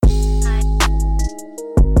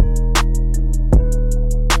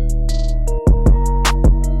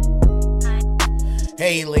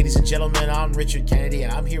ladies and gentlemen, I'm Richard Kennedy,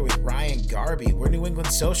 and I'm here with Ryan Garby. We're New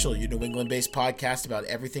England Social, your New England-based podcast about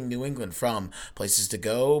everything New England, from places to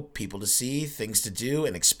go, people to see, things to do,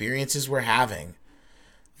 and experiences we're having.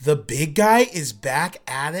 The big guy is back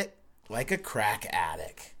at it like a crack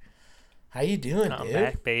addict. How you doing, dude? I'm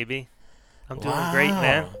back, baby. I'm doing great,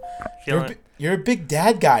 man. You're a big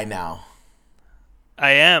dad guy now.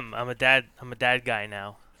 I am. I'm a dad guy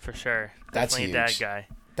now, for sure. That's Definitely huge. a dad guy.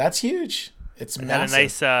 That's huge. It's I massive. had a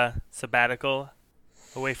nice sabbatical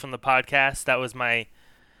away from the podcast. That was my,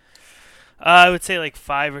 I would say, like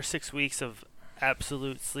 5 or 6 weeks of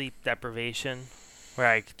absolute sleep deprivation, where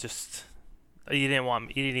I just you didn't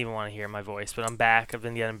even want to hear my voice. But I'm back. I've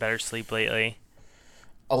been getting better sleep lately.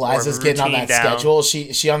 Eliza's getting on that schedule.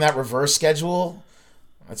 She on that reverse schedule.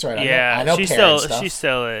 That's right. Yeah, I know she parent still stuff. she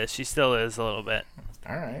still is. She still is a little bit.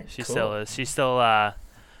 All right. She cool. still is. She's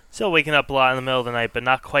still waking up a lot in the middle of the night, but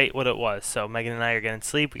not quite what it was. So Megan and I are getting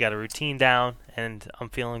sleep. We got a routine down, and I'm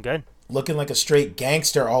feeling good. Looking like a straight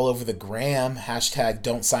gangster all over the gram. Hashtag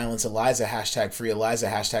don't silence Eliza. Hashtag free Eliza.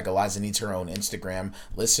 Hashtag Eliza needs her own Instagram.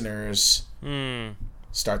 Listeners,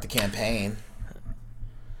 start the campaign.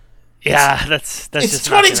 Yeah, that's It's just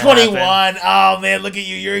not gonna 2021. happen. Oh man, look at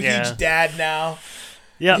you. You're a huge dad now.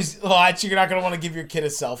 Yeah. Watch, you're not gonna want to give your kid a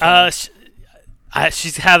cell phone.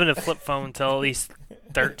 She's having a flip phone until at least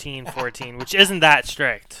 13, 14, which isn't that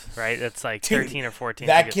strict, right? It's like 13 or 14.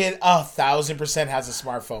 That kid 1,000% has a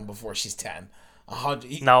smartphone before she's 10.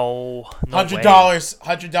 No $100. way.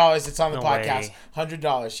 $100. It's on the No podcast. way.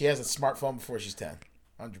 $100. She has a smartphone before she's 10.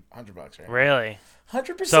 $100, right? Really?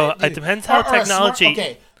 100%. So dude. it depends how technology.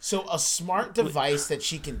 Okay, so a smart device that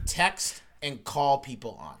she can text and call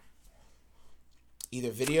people on,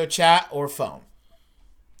 either video chat or phone.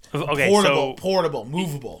 Okay, Portable,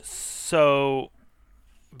 movable. So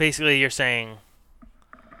basically, you're saying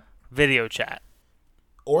video chat.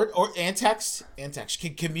 And text.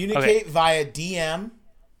 Can communicate via DM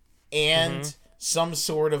and some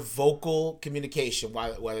sort of vocal communication,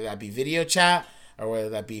 whether that be video chat or whether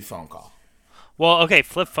that be phone call. Well, okay,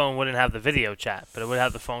 flip phone wouldn't have the video chat, but it would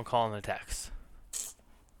have the phone call and the text.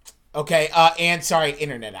 Okay,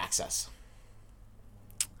 internet access.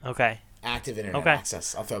 Okay. Active internet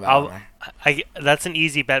access. I'll throw that on there. That's an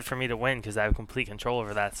easy bet for me to win because I have complete control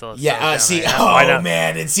over that. So let's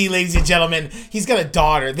man, and see, ladies and gentlemen, he's got a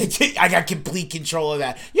daughter. I got complete control of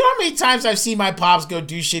that. You know how many times I've seen my pops go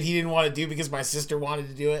do shit he didn't want to do because my sister wanted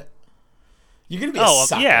to do it? You're gonna be a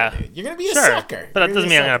sucker, dude. You're gonna be a sucker. But that doesn't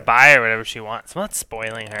mean I'm gonna buy her whatever she wants. I'm not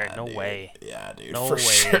spoiling her. No way. Yeah, dude. No for way.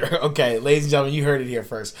 sure. Okay, ladies and gentlemen, you heard it here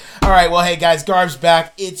first. All right, well, hey guys, Garb's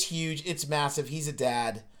back. It's huge. It's massive. He's a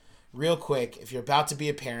dad. Real quick, if you're about to be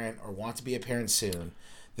a parent or want to be a parent soon,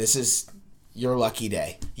 this is your lucky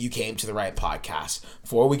day. You came to the right podcast.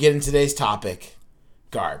 Before we get into today's topic,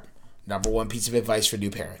 Garb, number one piece of advice for new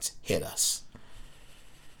parents. Hit us.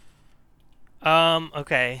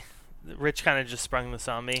 Okay. Rich kind of just sprung this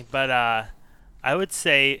on me, but I would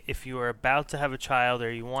say if you are about to have a child or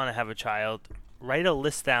you want to have a child, write a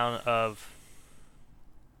list down of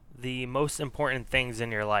the most important things in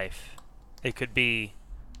your life. It could be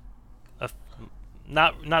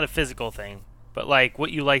not a physical thing, but like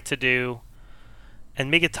what you like to do, and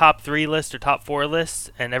make a top 3 list or top 4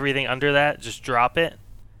 list, and everything under that, just drop it,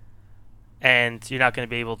 and you're not going to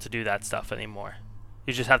be able to do that stuff anymore.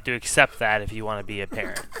 You just have to accept that if you want to be a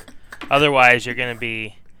parent. Otherwise, you're going to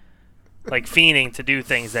be like fiending to do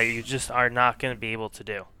things that you just are not going to be able to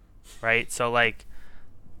do, right? So like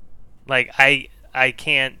I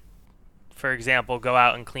can't, for example, go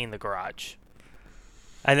out and clean the garage.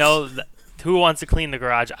 I know who wants to clean the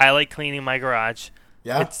garage. I like cleaning my garage.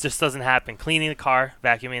 Yeah. It just doesn't happen. Cleaning the car,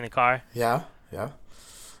 vacuuming the car. Yeah.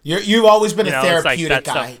 You've always been a therapeutic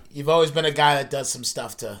guy. Stuff. You've always been a guy that does some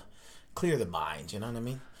stuff to clear the mind. You know what I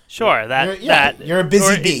mean? Sure. You're a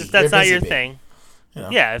busy bee. If that's not your bee. thing. You know?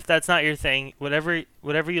 Yeah, if that's not your thing, whatever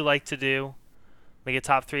you like to do, make a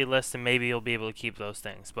top 3 list, and maybe you'll be able to keep those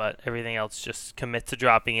things. But everything else, just commit to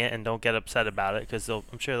dropping it and don't get upset about it, because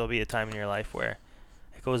I'm sure there'll be a time in your life where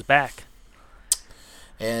it goes back.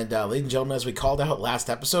 And ladies and gentlemen, as we called out last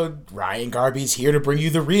episode, Ryan Garby's here to bring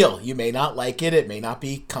you the real. You may not like it. It may not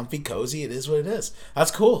be comfy, cozy. It is what it is.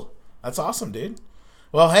 That's cool. That's awesome, dude.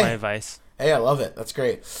 Well, hey. My advice. Hey, I love it. That's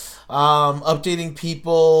great. Updating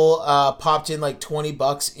people, popped in like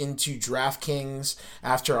 $20 into DraftKings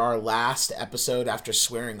after our last episode, after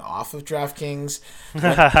swearing off of DraftKings.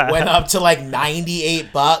 Went up to like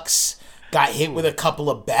 $98. Got hit with a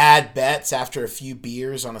couple of bad bets after a few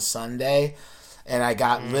beers on a Sunday. and I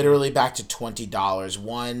got literally back to $20.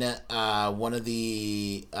 One of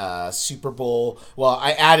the Super Bowl. Well,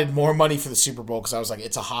 I added more money for the Super Bowl because I was like,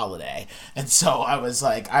 it's a holiday, and so I was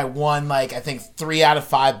like, I won like I think 3 out of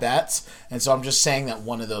 5 bets, and so I'm just saying that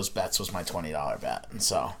one of those bets was my $20 bet, and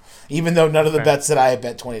so even though none of the bets that I had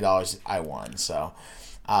bet $20, I won. So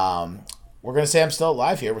we're gonna say I'm still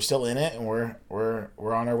alive here. We're still in it, and we're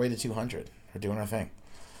on our way to 200. We're doing our thing.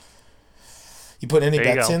 You put any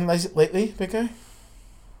bets in lately, big guy?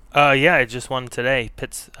 Yeah, I just won today.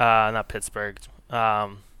 Not Pittsburgh.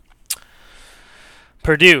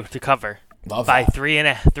 Purdue to cover. Love by that.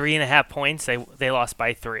 3.5 points. They lost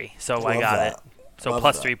by 3, so I got it. So Love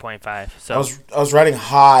plus that. 3.5. So I was riding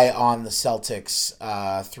high on the Celtics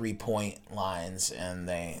 3-point lines, and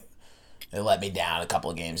they let me down a couple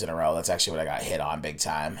of games in a row. That's actually what I got hit on big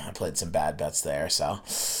time. I played some bad bets there, so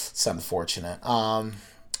it's unfortunate.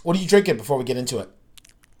 What are you drinking before we get into it?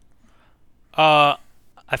 I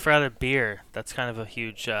forgot a beer. That's kind of a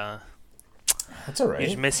huge That's all right.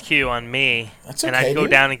 huge miscue on me. That's and okay, I'd go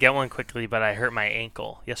dude. down and get one quickly, but I hurt my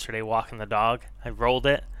ankle yesterday walking the dog. I rolled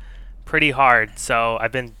it pretty hard, so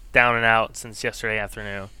I've been down and out since yesterday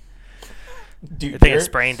afternoon. Dude, I think I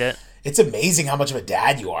sprained it. It's amazing how much of a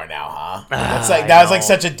dad you are now, huh? That's I that was like know.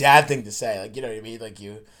 such a dad thing to say. Like, you know what I mean? Like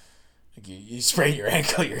you sprain your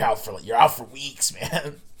ankle, you're out for weeks,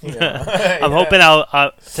 man. You know? I'm hoping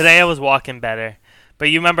today I was walking better. But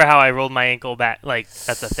you remember how I rolled my ankle back? Like,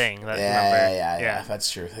 that's a thing. Yeah.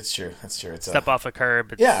 That's true. It's Step off a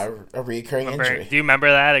curb. a recurring injury. Do you remember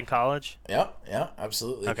that in college? Yeah,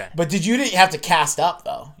 absolutely. Okay. But you didn't have to cast up,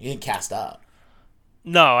 though. You didn't cast up.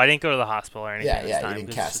 No, I didn't go to the hospital or anything. Yeah, this time. you didn't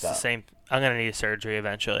It's cast just up. the same. I'm gonna need a surgery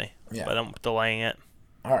eventually. Yeah. But I'm delaying it.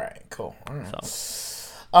 All right, cool. All right. So.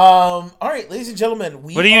 All right, ladies and gentlemen,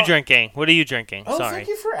 What are you drinking? What are you drinking? Oh, Sorry. thank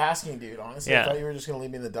you for asking, dude. Honestly, I Yeah. thought you were just going to leave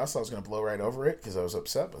me in the dust. I was going to blow right over it because I was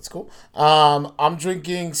upset. That's cool. I'm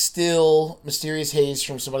drinking still Mysterious Haze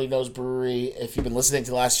from Somebody Knows Brewery. If you've been listening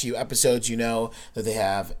to the last few episodes, you know that they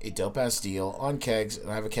have a dope-ass deal on kegs, and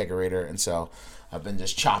I have a kegerator, and so I've been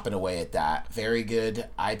just chopping away at that. Very good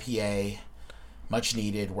IPA, much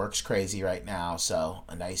needed, works crazy right now, so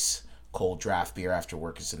a nice cold draft beer after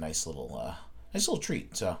work is a nice little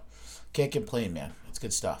treat, so can't complain, man. It's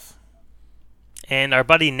good stuff. And our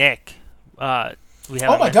buddy Nick. We haven't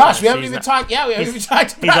Oh my gosh, we haven't even talked. Yeah, we haven't even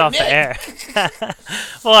talked about He's off Nick. the air.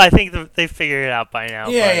 Well, I think they figured it out by now.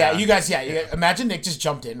 Yeah, but, You guys, imagine Nick just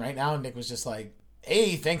jumped in right now, and Nick was just like,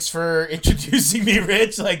 "Hey, thanks for introducing me,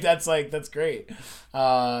 Rich." That's great.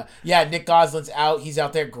 Nick Goslin's out. He's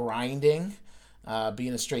out there grinding,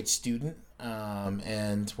 being a straight student,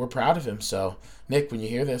 and we're proud of him. So, Nick, when you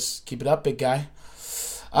hear this, keep it up, big guy.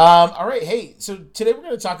 All right, hey, so today we're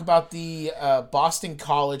going to talk about the Boston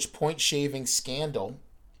College point shaving scandal,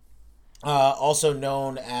 also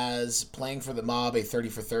known as Playing for the Mob, a 30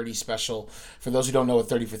 for 30 special. For those who don't know what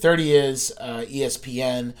 30 for 30 is,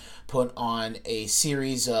 ESPN put on a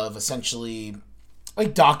series of essentially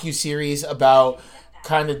like docu-series about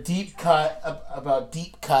kind of deep cut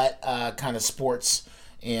kind of sports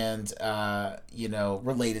and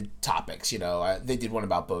related topics. They did one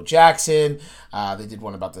about Bo Jackson. They did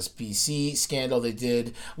one about this BC scandal.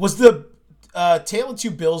 Was the Tale of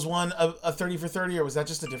Two Bills one a 30 for 30, or was that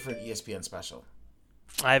just a different ESPN special?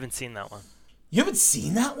 I haven't seen that one. You haven't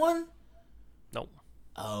seen that one? Nope.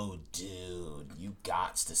 Oh, dude, you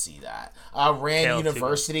got to see that. Tale Rand of Two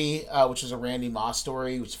University, which was a Randy Moss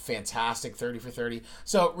story, which is fantastic, 30 for 30.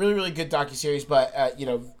 So really, really good docuseries, but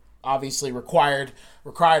obviously required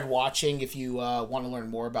watching if you want to learn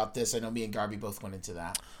more about this. I know me and Garby both went into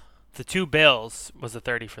that. The Two Bills was a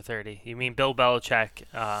 30 for 30. You mean Bill Belichick,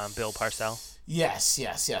 Bill Parcells? Yes.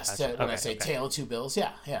 Gotcha. When I say Tale of Two Bills,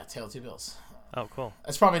 yeah, Tale of Two Bills. Oh, cool.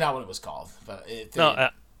 That's probably not what it was called, but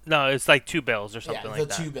No, it's like Two Bills or something like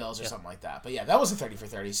that. The Two Bills or something like that. But yeah, that was a 30 for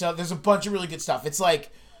 30. So there's a bunch of really good stuff. It's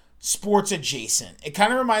like sports adjacent. It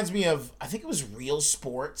kind of reminds me of, I think it was Real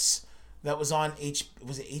Sports that was on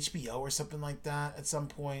was it HBO or something like that at some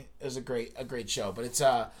point. It was a great show, but it's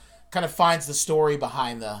kind of finds the story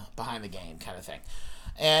behind the game kind of thing.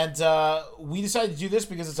 And we decided to do this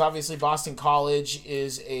because it's obviously Boston College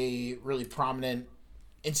is a really prominent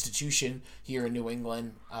institution here in New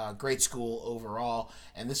England, great school overall,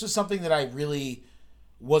 and this was something that I really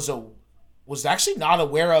was actually not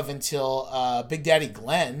aware of until Big Daddy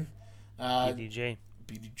Glenn, BDG,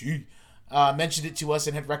 mentioned it to us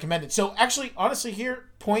and had recommended. So actually, honestly, here,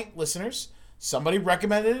 point listeners, somebody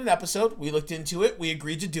recommended an episode. We looked into it. We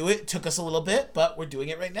agreed to do it. It took us a little bit, but we're doing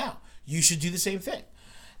it right now. You should do the same thing.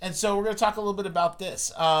 And so we're going to talk a little bit about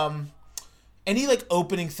this. Any like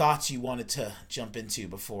opening thoughts you wanted to jump into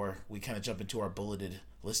before we kind of jump into our bulleted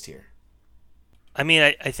list here? I mean,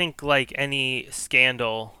 I think like any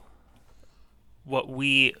scandal, what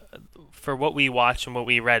we for what we watched and what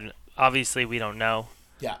we read, obviously we don't know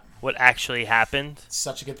Yeah, what actually happened.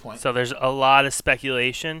 such a good point. So there's a lot of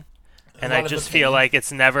speculation, and A I lot of just feel opinion. like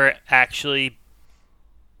it's never actually.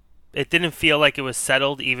 It didn't feel like it was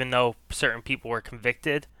settled, even though certain people were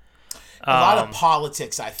convicted. A lot of Um,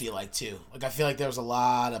 politics, I feel like too. Like I feel like there was a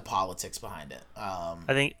lot of politics behind it.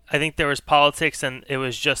 I think there was politics, and it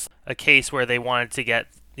was just a case where they wanted to get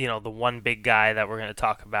the one big guy that we're going to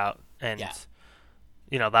talk about, and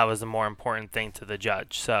Yeah. that was the more important thing to the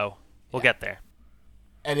judge. So we'll Yeah. get there.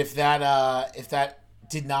 And if that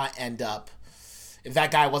did not end up, if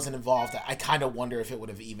that guy wasn't involved, I kind of wonder if it would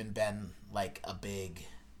have even been like a big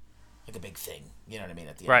thing. You know what I mean?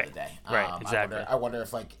 At the end Right. of the day, Right, exactly. I wonder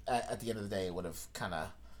if like at the end of the day it would have kind of.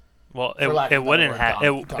 Well, For lack of it a better wouldn't word, have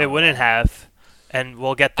gone it wouldn't away. have, and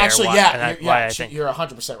we'll get there. Actually, why, yeah, and I- you're, why yeah, I think you're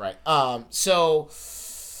 100% right. So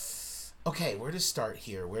okay, where to start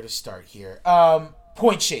here?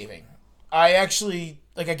 Point shaving. I actually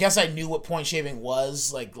like. I guess I knew what point shaving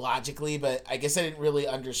was like logically, but I guess I didn't really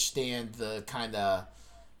understand the kind of.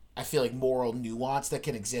 I feel like moral nuance that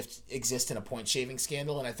can exist in a point shaving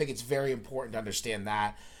scandal, and I think it's very important to understand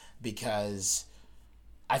that because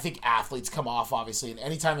I think athletes come off obviously, and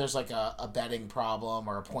anytime there's like a betting problem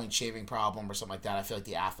or a point shaving problem or something like that, I feel like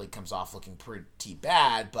the athlete comes off looking pretty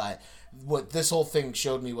bad. But what this whole thing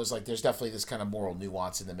showed me was like there's definitely this kind of moral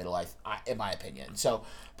nuance in the middle, in my opinion. So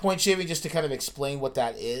point shaving, just to kind of explain what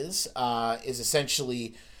that is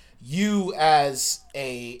essentially you as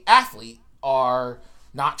a athlete are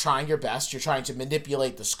not trying your best. You're trying to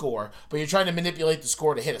manipulate the score, but you're trying to manipulate the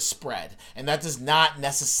score to hit a spread. And that does not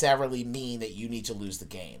necessarily mean that you need to lose the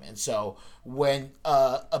game. And so when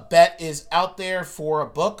a bet is out there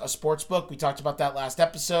for a sports book, we talked about that last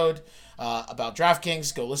episode about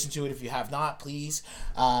DraftKings. Go listen to it if you have not, please,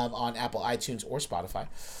 on Apple, iTunes, or Spotify.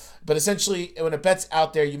 But essentially, when a bet's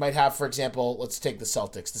out there, you might have, for example, let's take the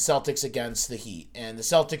Celtics. The Celtics against the Heat. And the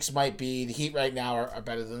Celtics might be, the Heat right now are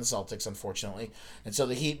better than the Celtics, unfortunately. And so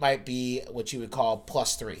the Heat might be what you would call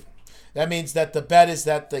 +3. That means that the bet is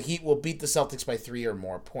that the Heat will beat the Celtics by 3 or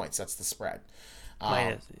more points. That's the spread.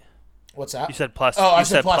 minus. What's that? You said plus. Oh, I you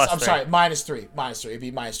said plus. I'm three. sorry, -3. It'd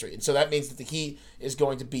be -3. And so that means that the Heat is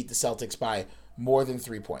going to beat the Celtics by more than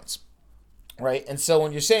 3 points. Right? And so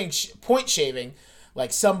when you're saying point shaving,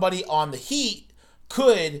 like somebody on the Heat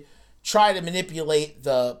could try to manipulate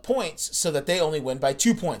the points so that they only win by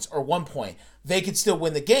 2 points or 1 point. They could still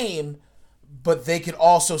win the game, but they could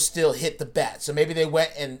also still hit the bet. So maybe they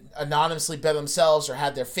went and anonymously bet themselves or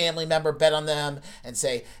had their family member bet on them and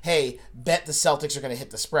say, hey, bet the Celtics are going to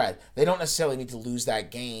hit the spread. They don't necessarily need to lose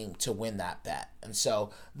that game to win that bet. And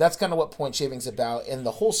so that's kind of what point shaving's about. And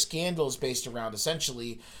the whole scandal is based around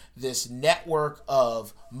essentially this network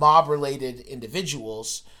of mob-related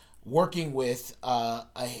individuals working with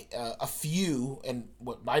a few, and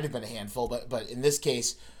what might have been a handful, but in this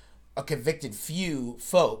case, a convicted few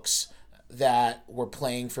folks that were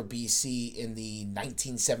playing for BC in the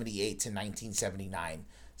 1978 to 1979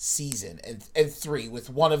 season, and three,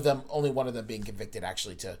 with only one of them being convicted,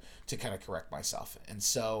 actually, to kind of correct myself. And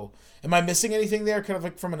so, am I missing anything there, kind of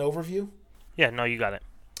like from an overview? Yeah, no, you got it.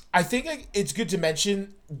 I think it's good to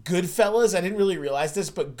mention Goodfellas. I didn't really realize this,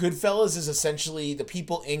 but Goodfellas is essentially the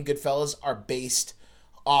people in Goodfellas are based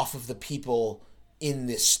off of the people in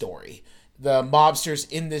this story. The mobsters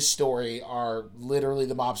in this story are literally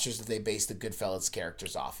the mobsters that they base the Goodfellas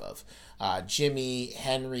characters off of. Jimmy,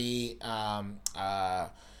 Henry,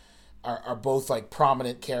 are both like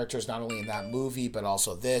prominent characters, not only in that movie but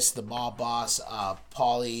also this. The mob boss,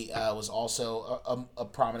 Paulie, was also a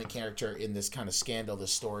prominent character in this kind of scandal,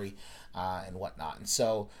 this story, and whatnot. And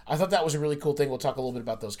so I thought that was a really cool thing. We'll talk a little bit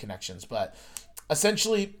about those connections, but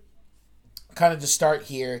essentially, kind of to start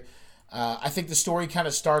here, I think the story kind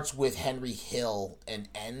of starts with Henry Hill and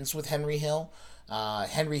ends with Henry Hill.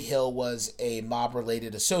 Henry Hill was a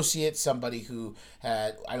mob-related associate, somebody who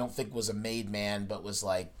I don't think was a made man, but was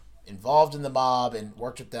like involved in the mob and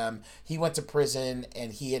worked with them. He went to prison,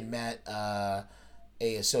 and he had met a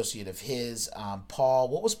associate of his, Paul.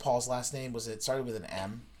 What was Paul's last name? Was it started with an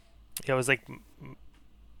M? Yeah,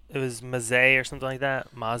 it was Mazay or something like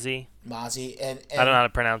that. Mozzie, and I don't know how to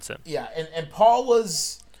pronounce it. Yeah, and Paul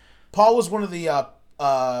was one of the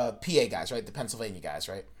PA guys, right? The Pennsylvania guys,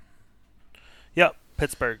 right? Yep,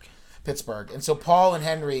 Pittsburgh. And so Paul and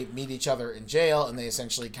Henry meet each other in jail, and they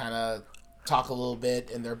essentially kind of talk a little bit,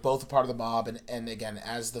 and they're both a part of the mob. And again,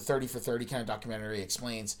 as the 30 for 30 kind of documentary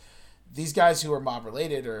explains, these guys who are mob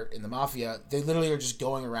related or in the mafia, they literally are just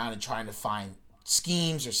going around and trying to find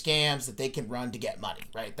schemes or scams that they can run to get money,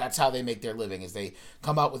 right? That's how they make their living, is they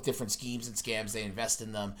come out with different schemes and scams, they invest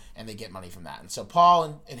in them, and they get money from that. And so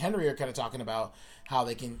Paul and Henry are kind of talking about how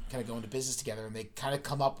they can kind of go into business together, and they kind of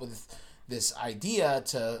come up with this idea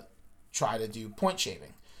to try to do point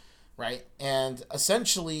shaving, right? And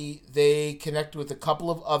essentially they connect with a couple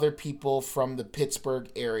of other people from the Pittsburgh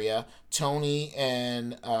area, Tony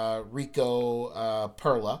and Rico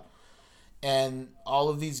Perla. And all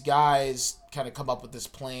of these guys kind of come up with this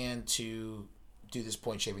plan to do this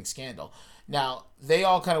point shaving scandal. Now, they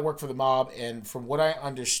all kind of work for the mob, and from what I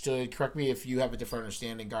understood, correct me if you have a different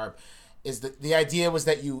understanding, Garb, is that the idea was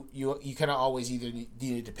that you kind of always either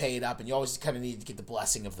needed to pay it up, and you always kind of needed to get the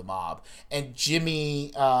blessing of the mob. And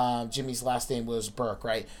Jimmy's last name was Burke,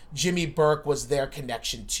 right? Jimmy Burke was their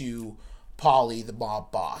connection to Paulie, the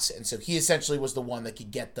mob boss, and so he essentially was the one that could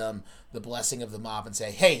get them the blessing of the mob and say,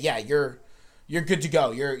 "Hey, yeah, you're good to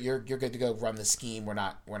go. You're good to go run the scheme. We're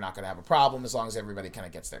not going to have a problem as long as everybody kind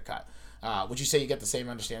of gets their cut." Would you say you get the same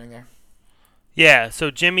understanding there? Yeah.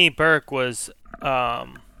 So Jimmy Burke was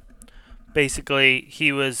basically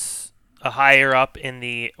he was a higher up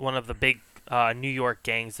in one of the big New York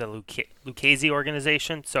gangs, the Lucchese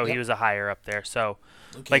organization. So He was a higher up there. So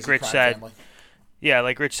Lucchese like Rich said, family. Yeah,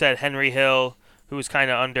 like Rich said, Henry Hill, who was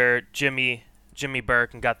kind of under Jimmy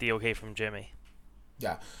Burke and got the okay from Jimmy.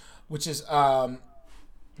 Yeah, which is kind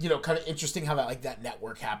of interesting how that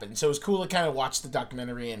network happened. So it was cool to kind of watch the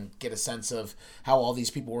documentary and get a sense of how all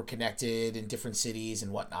these people were connected in different cities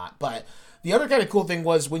and whatnot. But the other kind of cool thing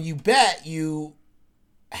was when you bet, you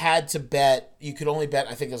could only bet,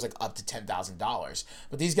 I think it was like up to $10,000.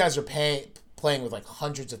 But these guys are playing with like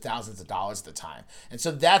hundreds of thousands of dollars at the time. And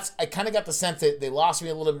so I kind of got the sense that they lost me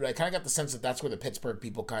a little bit. I kind of got the sense that that's where the Pittsburgh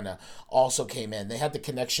people kind of also came in. They had the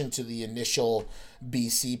connection to the initial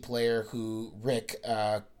BC player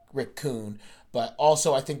Rick Kuhn, but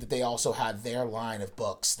also I think that they also had their line of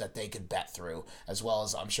books that they could bet through, as well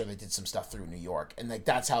as I'm sure they did some stuff through New York. And like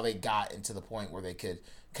that's how they got into the point where they could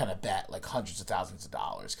kind of bet like hundreds of thousands of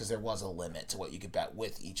dollars, because there was a limit to what you could bet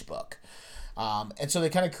with each book. And so they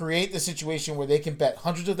kind of create the situation where they can bet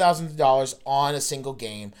hundreds of thousands of dollars on a single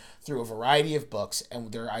game through a variety of books.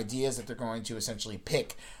 And their idea is that they're going to essentially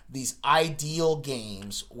pick these ideal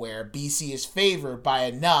games where BC is favored by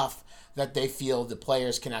enough that they feel the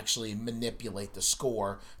players can actually manipulate the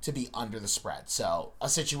score to be under the spread. So a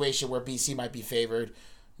situation where BC might be favored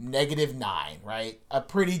 -9, right? A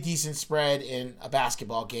pretty decent spread in a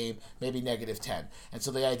basketball game, maybe -10. And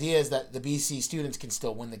so the idea is that the BC students can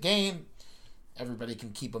still win the game. Everybody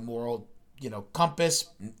can keep a moral, compass.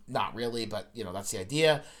 Not really, but, that's the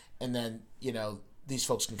idea. And then, these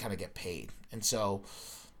folks can kind of get paid. And so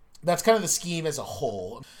that's kind of the scheme as a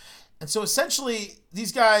whole. And so essentially,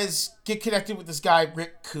 these guys get connected with this guy,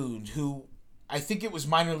 Rick Kuhn, who I think it was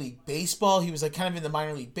minor league baseball. He was like kind of in the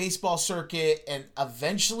minor league baseball circuit and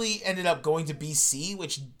eventually ended up going to BC,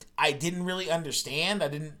 which I didn't really understand.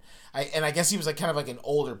 I guess he was like kind of like an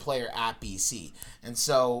older player at BC. And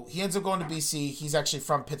so he ends up going to BC. He's actually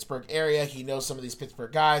from Pittsburgh area. He knows some of these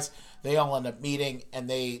Pittsburgh guys. They all end up meeting and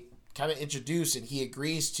they kind of introduce, and he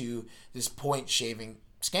agrees to this point shaving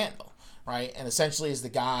scandal, right? And essentially is the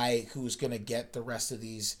guy who's going to get the rest of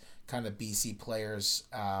these kind of BC players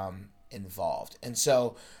involved. And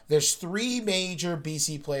so there's 3 major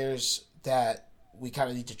BC players that we kind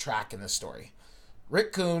of need to track in this story.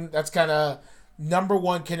 Rick Kuhn, that's kind of number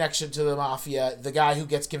one connection to the mafia, the guy who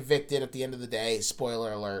gets convicted at the end of the day,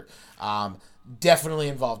 spoiler alert, definitely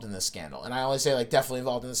involved in this scandal. And I only say like definitely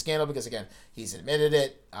involved in the scandal because again, he's admitted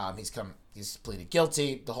it, he's pleaded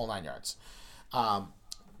guilty, the whole 9 yards.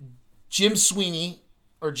 Jimmy Sweeney,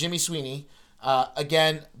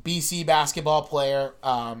 again, BC basketball player,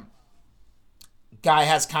 guy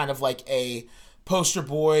has kind of like a poster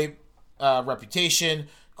boy reputation,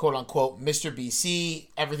 quote unquote, Mr. BC,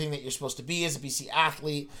 everything that you're supposed to be as a BC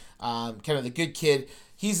athlete, kind of the good kid.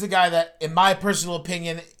 He's the guy that, in my personal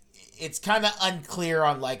opinion, it's kind of unclear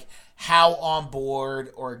on like how on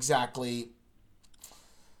board or exactly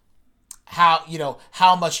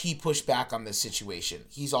how much he pushed back on this situation.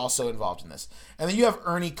 He's also involved in this. And then you have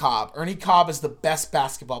Ernie Cobb. Ernie Cobb is the best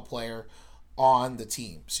basketball player on the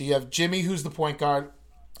team. So you have Jimmy, who's the point guard,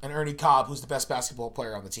 and Ernie Cobb, who's the best basketball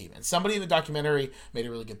player on the team. And somebody in the documentary made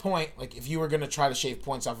a really good point. Like, if you were going to try to shave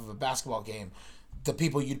points off of a basketball game, the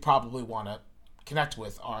people you'd probably want to connect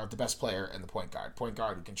with are the best player and the point guard. Point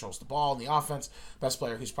guard who controls the ball in the offense, best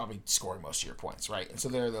player who's probably scoring most of your points, right? And so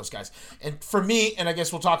there are those guys. And for me, and I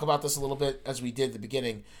guess we'll talk about this a little bit as we did at the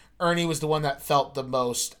beginning, Ernie was the one that felt the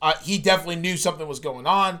most. He definitely knew something was going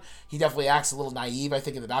on. He definitely acts a little naive, I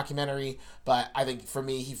think, in the documentary. But I think for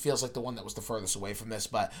me, he feels like the one that was the furthest away from this.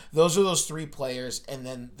 But those are those three players. And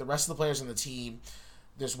then the rest of the players on the team,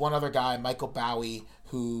 there's one other guy, Michael Bowie,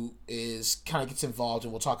 who is kind of gets involved,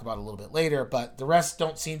 and we'll talk about it a little bit later. But the rest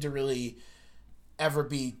don't seem to really ever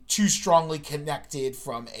be too strongly connected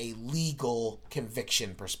from a legal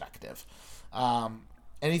conviction perspective.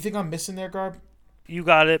 Anything I'm missing there, Garb? You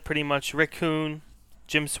got it pretty much. Rick Kuhn,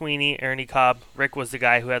 Jim Sweeney, Ernie Cobb. Rick was the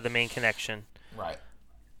guy who had the main connection. Right.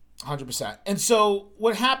 100%. And so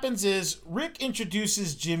what happens is Rick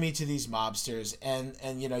introduces Jimmy to these mobsters,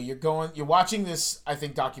 and you know, you're watching this, I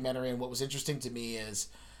think, documentary, and what was interesting to me is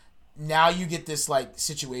now you get this like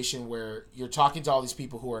situation where you're talking to all these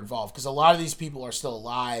people who are involved, because a lot of these people are still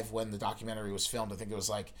alive when the documentary was filmed. I think it was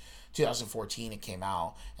like 2014 it came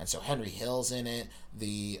out, and so Henry Hill's in it,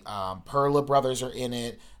 the Perla brothers are in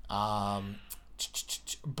it,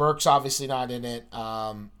 Burke's obviously not in it,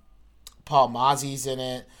 Paul Mazzie's in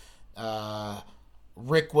it,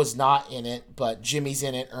 Rick was not in it, but Jimmy's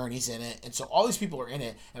in it, Ernie's in it, and so all these people are in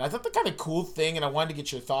it. And I thought the kind of cool thing, and I wanted to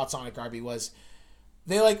get your thoughts on it, Garby, was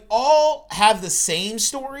they like all have the same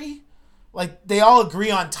story. Like they all agree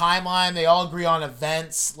on timeline, they all agree on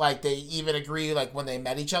events, like they even agree like when they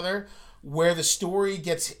met each other. Where the story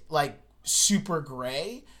gets like super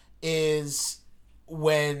gray is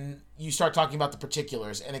when you start talking about the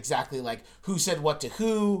particulars and exactly like who said what to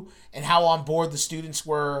who and how on board the students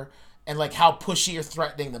were and like how pushy or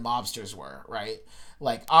threatening the mobsters were, right?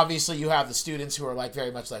 Like obviously you have the students who are like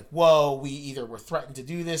very much like, whoa, we either were threatened to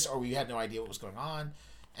do this or we had no idea what was going on.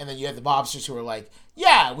 And then you have the mobsters who are like,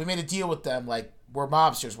 yeah, we made a deal with them. Like, we're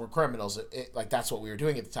mobsters, we're criminals. Like, that's what we were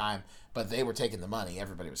doing at the time. But they were taking the money.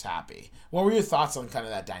 Everybody was happy. What were your thoughts on kind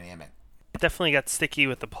of that dynamic? It definitely got sticky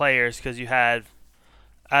with the players because you had,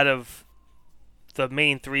 out of the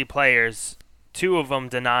main three players, two of them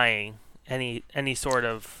denying any sort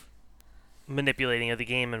of manipulating of the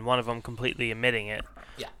game, and one of them completely admitting it.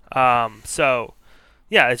 Yeah. So,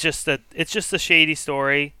 yeah, it's just a shady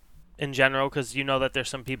story in general, because you know that there's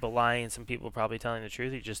some people lying and some people probably telling the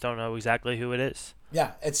truth. You just don't know exactly who it is.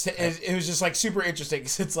 Yeah, it was just like super interesting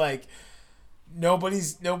because it's like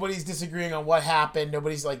nobody's disagreeing on what happened.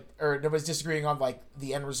 Nobody's disagreeing on like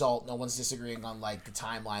the end result. No one's disagreeing on like the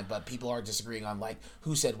timeline, but people are disagreeing on like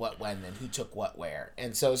who said what when and who took what where.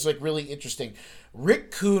 And so it's like really interesting. Rick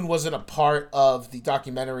Kuhn wasn't a part of the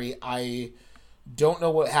documentary. I don't know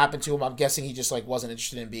what happened to him. I'm guessing he just like wasn't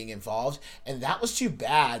interested in being involved, and that was too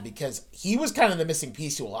bad because he was kind of the missing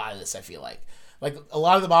piece to a lot of this. I feel like a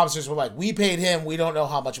lot of the mobsters were like, we paid him, we don't know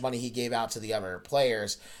how much money he gave out to the other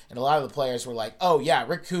players, and a lot of the players were like, oh yeah,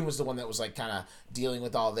 Rick Kuhn was the one that was like kind of dealing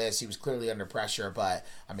with all this. He was clearly under pressure, but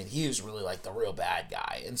I mean he was really like the real bad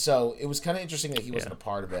guy, and so it was kind of interesting that he wasn't a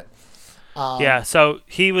part of it. Yeah, so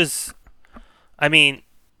he was. I mean,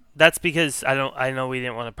 that's because I know we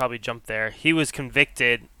didn't want to probably jump there. He was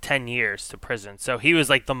convicted 10 years to prison. So he was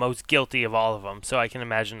like the most guilty of all of them. So I can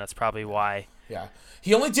imagine that's probably why. Yeah.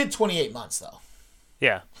 He only did 28 months though.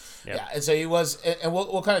 Yeah. Yeah. And so he was, and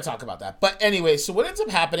we'll kind of talk about that. But anyway, so what ends up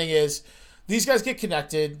happening is these guys get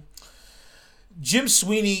connected. Jim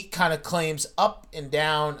Sweeney kind of claims up and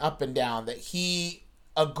down that he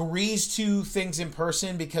agrees to things in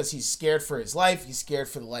person because he's scared for his life. He's scared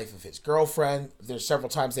for the life of his girlfriend. There's several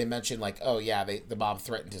times they mention like, oh yeah, the mob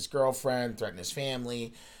threatened his girlfriend, threatened his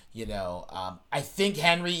family. You know, I think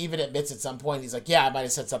Henry even admits at some point, he's like, yeah, I might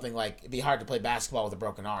have said something like, it'd be hard to play basketball with a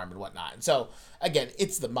broken arm and whatnot. And so again,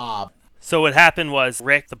 it's the mob. So what happened was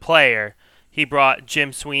Rick, the player, he brought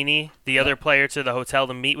Jim Sweeney, the other player, to the hotel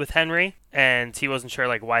to meet with Henry, and he wasn't sure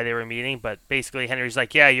like why they were meeting, but basically Henry's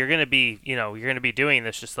like, yeah, you're gonna be doing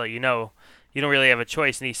this, just so you know, you don't really have a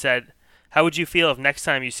choice. And he said, how would you feel if next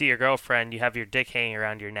time you see your girlfriend, you have your dick hanging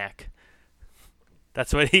around your neck?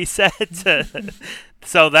 That's what he said.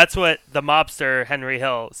 So that's what the mobster Henry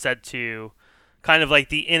Hill said to kind of like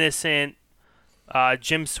the innocent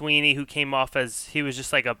Jim Sweeney, who came off as he was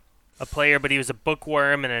just like a player, but he was a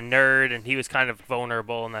bookworm and a nerd, and he was kind of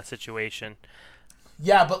vulnerable in that situation.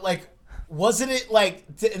 Yeah, but like, wasn't it like,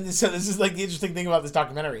 and so this is like the interesting thing about this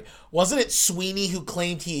documentary, wasn't it Sweeney who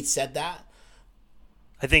claimed he said that?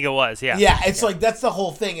 I think it was, yeah. Yeah, it's like, that's the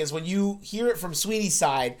whole thing, is when you hear it from Sweeney's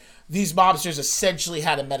side, these mobsters essentially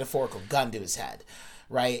had a metaphorical gun to his head,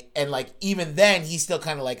 right? And like, even then, he's still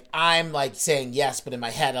kind of like, I'm like saying yes, but in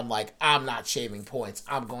my head, I'm like, I'm not shaving points.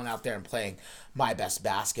 I'm going out there and playing my best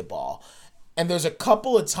basketball. And there's a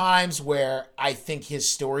couple of times where I think his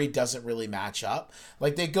story doesn't really match up.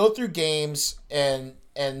 Like they go through games and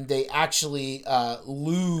they actually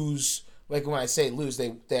lose. Like when I say lose,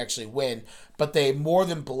 they actually win, but they more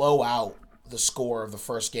than blow out the score of the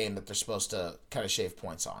first game that they're supposed to kind of shave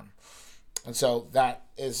points on. And so that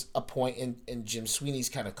is a point in Jim Sweeney's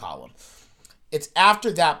kind of column. It's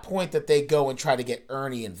after that point that they go and try to get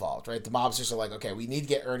Ernie involved, right? The mobsters are like, okay, we need to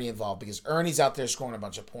get Ernie involved because Ernie's out there scoring a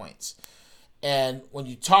bunch of points. And when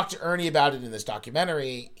you talk to Ernie about it in this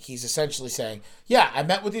documentary, he's essentially saying, yeah, I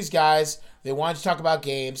met with these guys. They wanted to talk about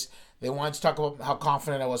games. They wanted to talk about how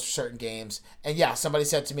confident I was for certain games. And yeah, somebody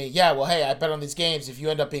said to me, yeah, well, hey, I bet on these games. If you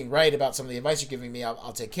end up being right about some of the advice you're giving me,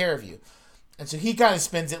 I'll take care of you. And so he kind of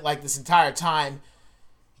spins it like this entire time.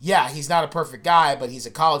 Yeah, he's not a perfect guy, but he's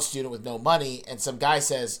a college student with no money. And some guy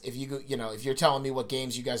says, if you're telling me what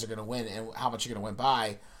games you guys are going to win and how much you're going to win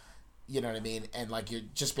by, you know what I mean? And like, you're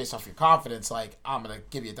just based off your confidence, like, I'm going to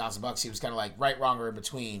give you $1,000. He was kind of like right, wrong, or in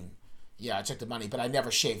between. Yeah, I took the money, but I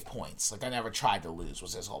never shaved points. Like, I never tried to lose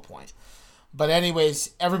was his whole point. But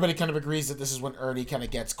anyways, everybody kind of agrees that this is when Ernie kind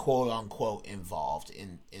of gets quote unquote involved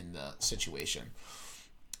in the situation.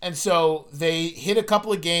 And so they hit a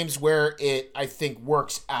couple of games where it, I think,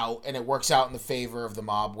 works out, and it works out in the favor of the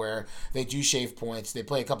mob where they do shave points. They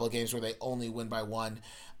play a couple of games where they only win by one.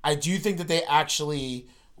 I do think that they actually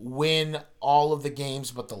win all of the games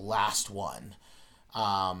but the last one.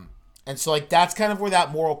 And so, like, that's kind of where that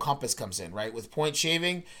moral compass comes in, right? With point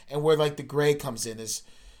shaving, and where, like, the gray comes in is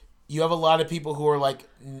you have a lot of people who are, like,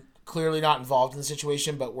 clearly not involved in the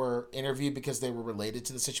situation, but were interviewed because they were related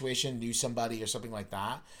to the situation, knew somebody or something like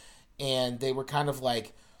that. And they were kind of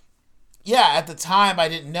like, yeah, at the time I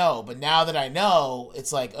didn't know, but now that I know,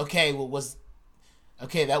 it's like, okay, well,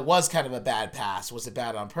 that was kind of a bad pass. Was it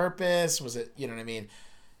bad on purpose? Was it, you know what I mean?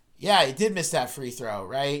 Yeah, he did miss that free throw,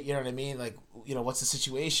 right? You know what I mean? Like, you know, what's the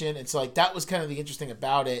situation? And so, like, that was kind of the interesting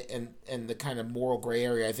about it, and the kind of moral gray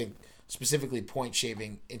area, I think, specifically point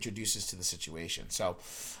shaving introduces to the situation. So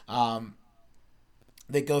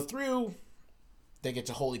they go through, they get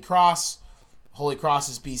to Holy Cross. Holy Cross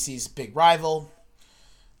is BC's big rival.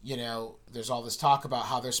 You know, there's all this talk about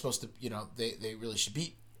how they're supposed to, you know, they really should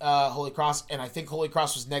beat Holy Cross. And I think Holy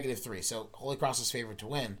Cross was -3. So Holy Cross is favored to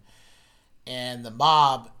win. And the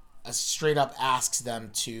mob straight up asks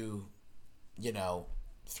them to, you know,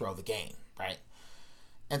 throw the game, right?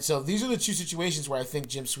 And so these are the two situations where I think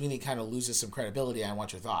Jim Sweeney kind of loses some credibility. I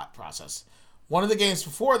want your thought process. One of the games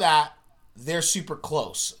before that, they're super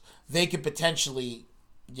close. They could potentially,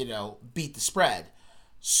 you know, beat the spread.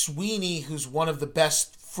 Sweeney, who's one of the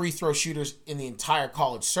best free throw shooters in the entire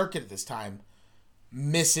college circuit at this time,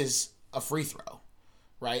 misses a free throw,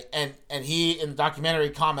 right? And he, in the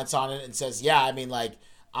documentary, comments on it and says, yeah, I mean, like,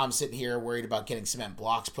 I'm sitting here worried about getting cement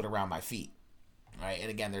blocks put around my feet, right? And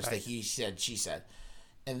again, there's the he said, she said.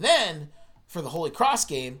 And then for the Holy Cross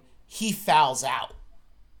game, he fouls out,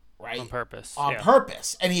 right? On purpose. On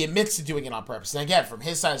purpose. And he admits to doing it on purpose. And again, from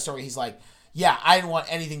his side of the story, he's like, yeah, I didn't want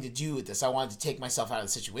anything to do with this. I wanted to take myself out of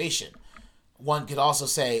the situation. One could also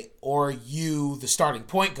say, or you, the starting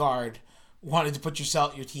point guard, wanted to put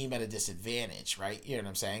your team at a disadvantage, right? You know what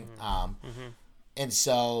I'm saying? And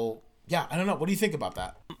so, yeah, I don't know. What do you think about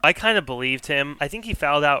that? I kind of believed him. I think he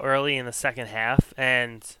fouled out early in the second half,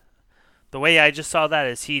 and the way I just saw that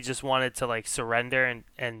is he just wanted to, like, surrender,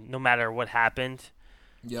 and no matter what happened,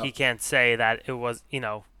 he can't say that it was, you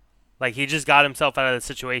know, like, he just got himself out of the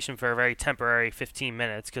situation for a very temporary 15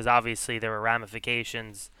 minutes because obviously there were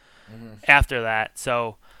ramifications after that.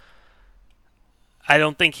 So I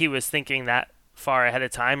don't think he was thinking that far ahead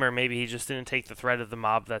of time, or maybe he just didn't take the threat of the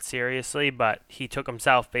mob that seriously, but he took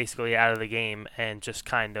himself basically out of the game and just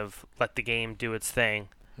kind of let the game do its thing.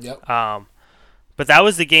 But that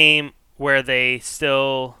was the game where they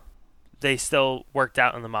still worked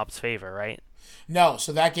out in the mob's favor, right? No,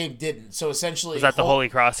 so that game didn't. So essentially, was that the Holy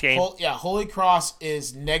Cross game? Holy Cross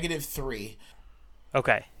is -3.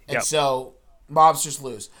 Okay. And so mobsters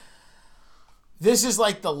lose. This is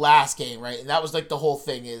like the last game, right? And that was like the whole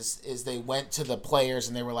thing is they went to the players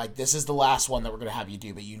and they were like, this is the last one that we're going to have you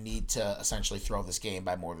do, but you need to essentially throw this game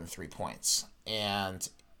by more than 3 points. And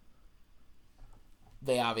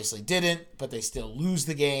they obviously didn't, but they still lose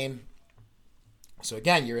the game. So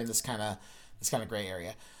again, you're in this kind of gray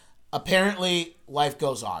area. Apparently, life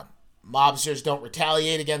goes on. Mobsters don't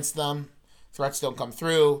retaliate against them. Threats don't come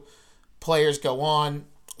through. Players go on.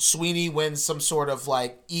 Sweeney wins some sort of,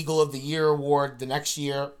 like, Eagle of the Year award the next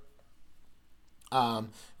year.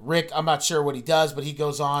 Rick, I'm not sure what he does, but he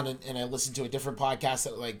goes on, and I listened to a different podcast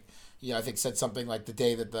that, like, you know, I think said something like the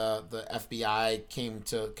day that the FBI came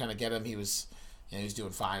to kind of get him, he was He was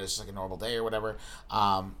doing fine. It was just like a normal day or whatever.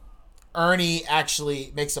 Ernie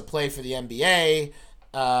actually makes a play for the NBA.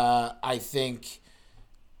 I think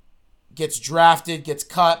gets drafted, gets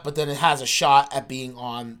cut, but then it has a shot at being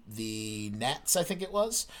on the Nets, I think it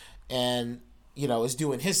was, and is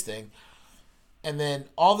doing his thing. And then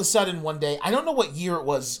all of a sudden one day, I don't know what year it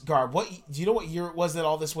was, Garb. Do you know what year it was that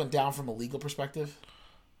all this went down from a legal perspective?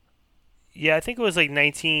 Yeah, I think it was like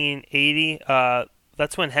 1980.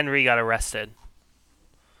 That's when Henry got arrested.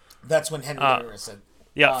 That's when Henry got arrested.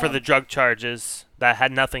 Yeah, for the drug charges that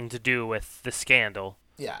had nothing to do with the scandal.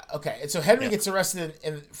 Yeah, okay. And so Henry gets arrested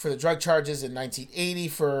for the drug charges in 1980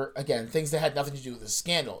 for, again, things that had nothing to do with the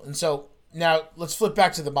scandal. And so now let's flip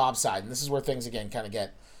back to the mob side. And this is where things, again, kind of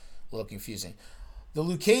get a little confusing. The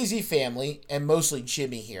Lucchese family, and mostly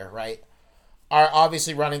Jimmy here, right, are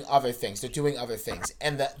obviously running other things. They're doing other things.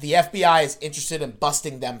 And the FBI is interested in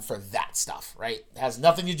busting them for that stuff, right? It has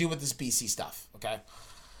nothing to do with this BC stuff, okay?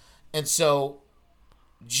 And so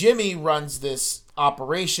Jimmy runs this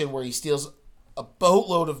operation where he steals a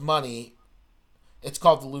boatload of money. It's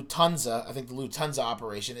called the Lufthansa. I think the Lufthansa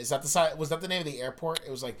operation. Is that the side? Was that the name of the airport? It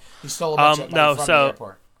was like he stole a bunch of money from the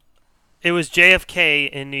airport. It was JFK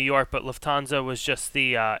in New York, but Lufthansa was just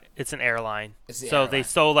it's an airline. They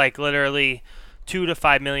stole like literally $2 to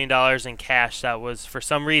 $5 million in cash. That was, for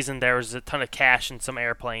some reason, there was a ton of cash in some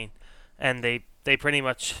airplane, and they pretty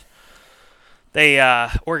much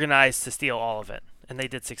organized to steal all of it, and they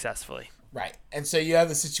did successfully. Right. And so you have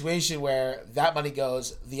the situation where that money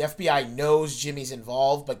goes, the FBI knows Jimmy's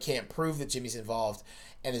involved but can't prove that Jimmy's involved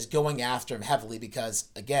and is going after him heavily because,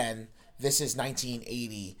 again, this is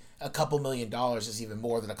 1980. A couple $1 million is even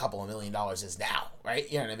more than a couple of $1 million is now, right?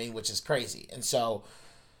 You know what I mean? Which is crazy. And so,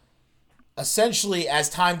 essentially, as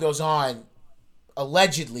time goes on,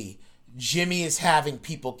 allegedly, Jimmy is having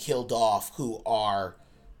people killed off who are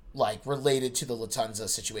like related to the Lufthansa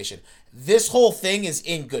situation. This whole thing is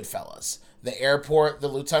in Goodfellas. The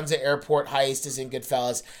Lufthansa airport heist is in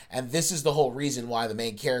Goodfellas, and this is the whole reason why the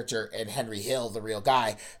main character and Henry Hill, the real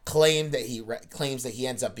guy, claims that he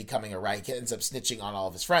ends up becoming ends up snitching on all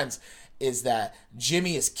of his friends, is that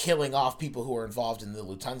Jimmy is killing off people who are involved in the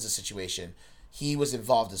Lufthansa situation. He was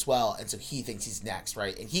involved as well, and so he thinks he's next,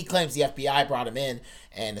 right? And he claims the FBI brought him in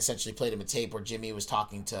and essentially played him a tape where Jimmy was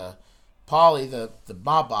talking to Paulie, the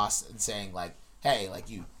mob boss, and saying like, "Hey, let's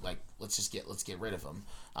get rid of him.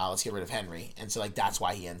 Let's get rid of Henry." And so like that's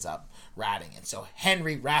why he ends up ratting. And so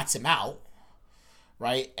Henry rats him out,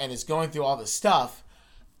 right? And is going through all this stuff,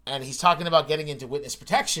 and he's talking about getting into witness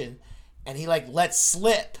protection, and he like lets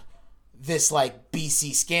slip this like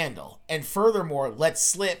BC scandal, and furthermore lets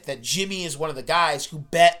slip that Jimmy is one of the guys who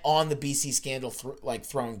bet on the BC scandal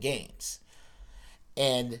throwing games,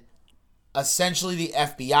 and essentially the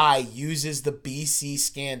FBI uses the BC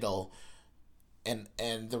scandal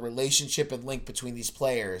and the relationship and link between these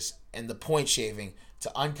players and the point shaving to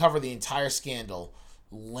uncover the entire scandal,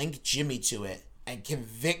 link Jimmy to it, and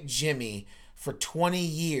convict Jimmy for 20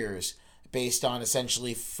 years based on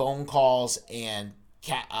essentially phone calls and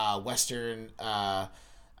Western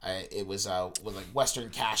Western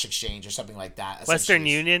Cash Exchange or something like that. Western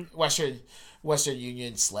Union? Western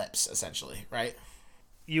Union slips, essentially, right?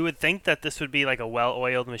 You would think that this would be like a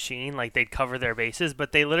well-oiled machine, like they'd cover their bases,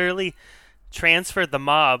 but they literally transferred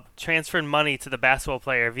money to the basketball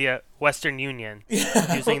player via Western Union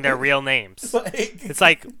using their real names. It's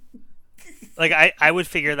like I would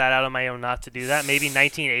figure that out on my own not to do that. Maybe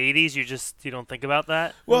 1980s, you don't think about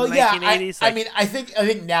that. Well, yeah, 1980s, I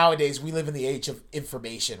think nowadays we live in the age of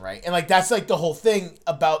information, right? And like that's like the whole thing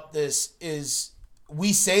about this is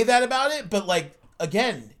we say that about it, but like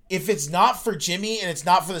again, if it's not for Jimmy and it's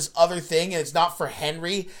not for this other thing and it's not for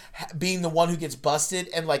Henry being the one who gets busted,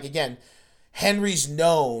 and like again, Henry's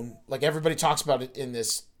known, like everybody talks about it in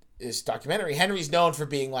this documentary, Henry's known for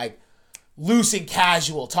being like loose and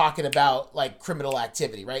casual talking about like criminal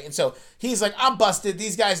activity, right? And so he's like, I'm busted,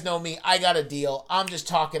 these guys know me, I got a deal, I'm just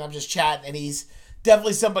talking, I'm just chatting, and he's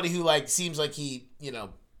definitely somebody who like seems like he,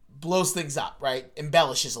 blows things up, right?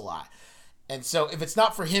 Embellishes a lot. And so if it's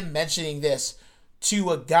not for him mentioning this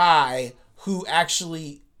to a guy who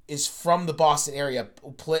actually is from the Boston area,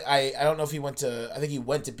 I don't know if I think he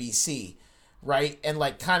went to BC, right? And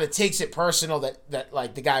like kind of takes it personal that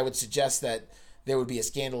like the guy would suggest that there would be a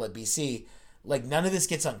scandal at BC. Like none of this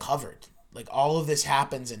gets uncovered. Like all of this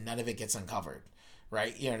happens and none of it gets uncovered,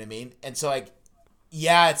 right? You know what I mean? And so like,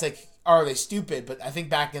 yeah, it's like, are they stupid? But I think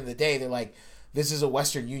back in the day, they're like, this is a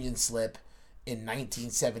Western Union slip in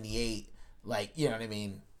 1978. Like, you know what I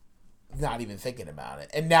mean? not even thinking about it.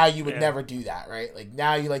 And now you would Yeah. never do that, right? Like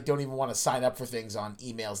now you like don't even want to sign up for things on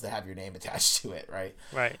emails that have your name attached to it, right?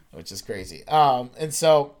 Right. Which is crazy. And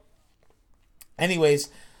so anyways,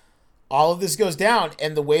 all of this goes down,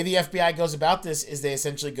 and the way the FBI goes about this is they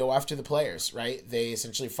essentially go after the players, right? They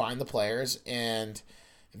essentially find the players and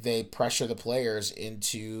they pressure the players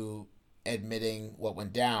into admitting what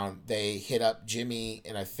went down. They hit up Jimmy,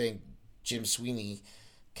 and I think Jim Sweeney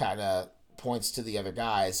kind of points to the other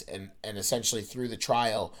guys and essentially through the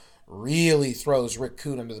trial really throws Rick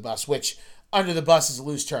Kuhn under the bus, which under the bus is a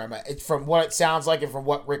loose term. From what it sounds like and from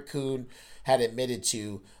what Rick Kuhn had admitted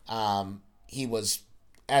to, he was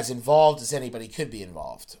as involved as anybody could be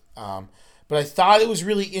involved. But I thought it was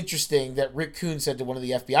really interesting that Rick Kuhn said to one of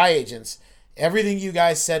the FBI agents, everything you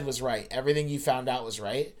guys said was right. Everything you found out was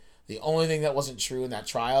right. The only thing that wasn't true in that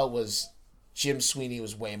trial was Jim Sweeney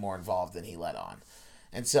was way more involved than he let on.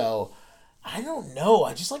 And so, I don't know.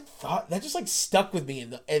 I just like thought that just like stuck with me.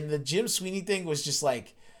 And the Jim Sweeney thing was just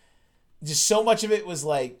like, just so much of it was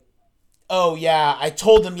like, oh yeah, I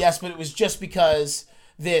told them yes, but it was just because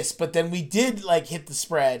this, but then we did like hit the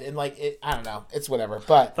spread and like it, I don't know, it's whatever.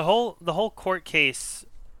 But the whole court case,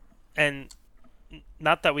 and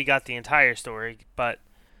not that we got the entire story, but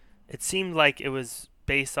it seemed like it was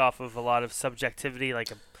based off of a lot of subjectivity,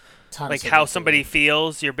 like how somebody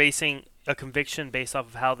feels. You're basing a conviction based off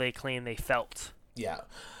of how they claim they felt. Yeah.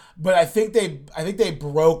 But I think they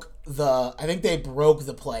broke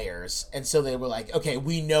the players, and so they were like, okay,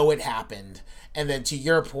 we know it happened. And then to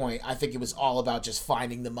your point, I think it was all about just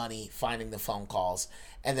finding the money, finding the phone calls,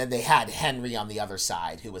 and then they had Henry on the other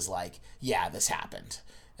side who was like, yeah, this happened.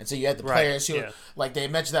 And so you had the players who, like they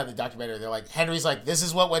mentioned that in the documentary, they're like, Henry's like, this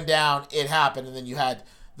is what went down, it happened. And then you had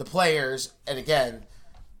the players, and again,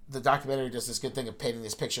 the documentary does this good thing of painting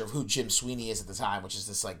this picture of who Jim Sweeney is at the time, which is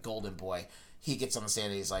this like golden boy. He gets on the stand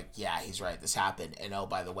and he's like, yeah, he's right, this happened. And oh,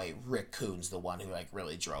 by the way, Rick Kuhn's the one who like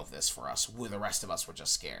really drove this for us. The rest of us were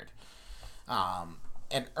just scared.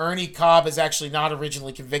 And Ernie Cobb is actually not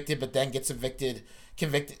originally convicted, but then gets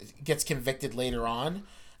convicted later on.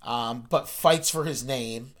 But fights for his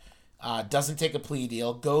name, doesn't take a plea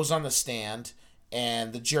deal, goes on the stand,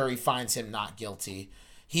 and the jury finds him not guilty.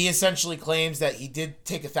 He essentially claims that he did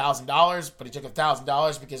take $1,000, but he took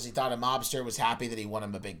 $1,000 because he thought a mobster was happy that he won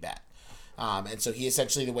him a big bet. And so he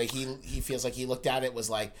essentially, the way he feels like he looked at it was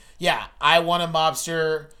like, yeah, I won a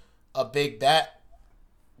mobster a big bet.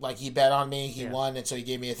 Like he bet on me, he won, and so he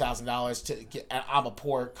gave me $1,000 to get. I'm a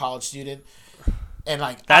poor college student, and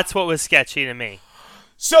like that's what was sketchy to me.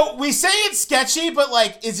 So we say it's sketchy, but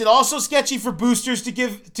like, is it also sketchy for boosters to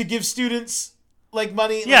give students like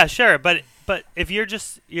money? Yeah, sure, but if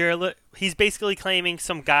he's basically claiming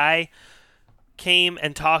some guy came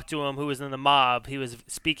and talked to him who was in the mob. He was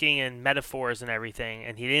speaking in metaphors and everything,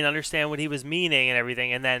 and he didn't understand what he was meaning and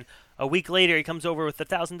everything. And then a week later, he comes over with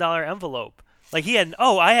 $1,000 envelope. Like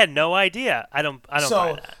I had no idea. I don't buy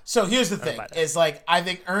that. So here's the thing: is like I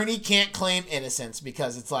think Ernie can't claim innocence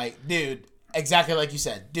because it's like, dude, exactly like you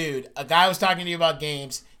said, dude, a guy was talking to you about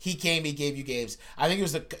games. He came, he gave you games. I think it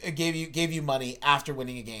was gave you money after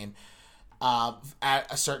winning a game, at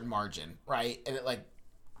a certain margin, right? And it like.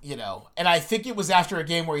 You know, and I think it was after a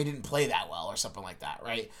game where he didn't play that well or something like that,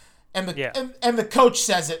 right? And the coach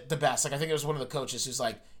says it the best. Like I think it was one of the coaches who's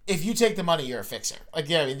like, if you take the money, you're a fixer. Like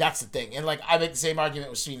yeah, I mean that's the thing. And like I make the same argument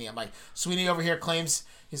with Sweeney. I'm like, Sweeney over here claims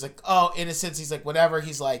he's like, oh, innocence. He's like, whatever.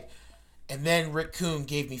 He's like, and then Rick Kuhn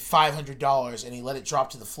gave me $500 and he let it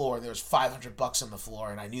drop to the floor. And there was $500 on the floor,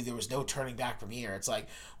 and I knew there was no turning back from here. It's like,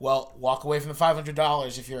 well, walk away from the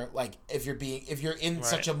 $500 if you're in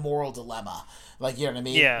such a moral dilemma. Like, you know what I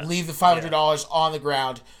mean? Yeah. Leave the $500 on the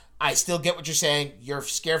ground. I still get what you're saying. You're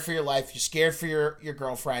scared for your life. You're scared for your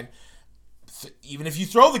girlfriend. Even if you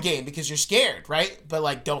throw the game because you're scared, right? But,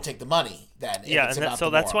 like, don't take the money then. Yeah, so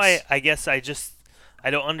that's why I guess I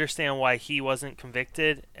don't understand why he wasn't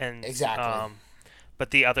convicted. And exactly. But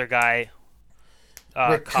the other guy,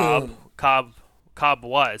 Rick Cobb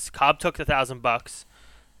was. Cobb took the $1,000,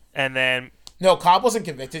 and then no, Cobb wasn't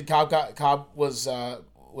convicted. Cobb was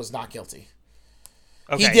not guilty.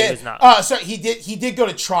 Okay, he did. He was not. Sorry, he did go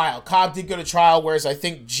to trial. Cobb did go to trial, whereas I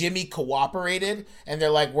think Jimmy cooperated, and they're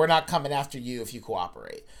like, we're not coming after you if you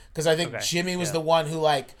cooperate, because I think Jimmy was the one who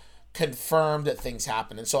like confirmed that things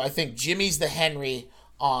happened, and so I think Jimmy's the Henry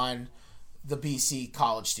on the BC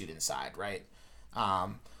college student side, right?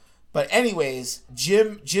 But anyways,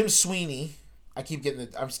 Jim Sweeney. I keep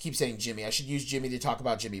saying Jimmy. I should use Jimmy to talk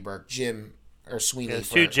about Jimmy Burke. Jim. Or Sweeney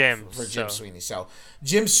for Jim Sweeney. So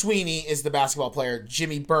Jim Sweeney is the basketball player.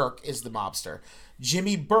 Jimmy Burke is the mobster.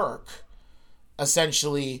 Jimmy Burke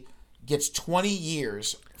essentially gets 20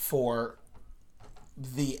 years for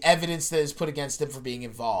the evidence that is put against him for being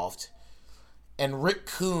involved. And Rick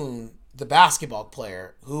Kuhn, the basketball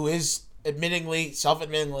player, who is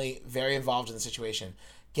self-admittingly very involved in the situation,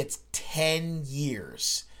 gets 10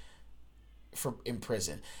 years in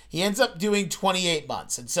prison. He ends up doing 28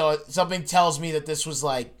 months. And so something tells me that this was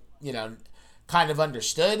kind of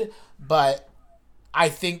understood. But I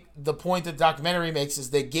think the point that the documentary makes is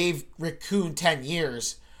they gave Rick Kuhn 10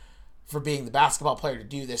 years for being the basketball player to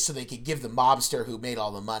do this so they could give the mobster who made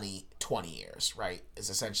all the money 20 years, right? Is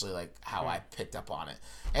essentially how I picked up on it.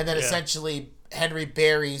 And then essentially Henry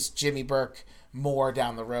buries Jimmy Burke more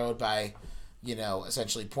down the road by,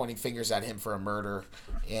 essentially pointing fingers at him for a murder.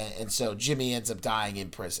 And so Jimmy ends up dying in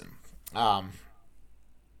prison. But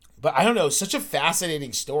I don't know, such a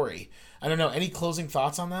fascinating story. I don't know, any closing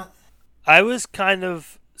thoughts on that? I was kind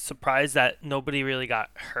of surprised that nobody really got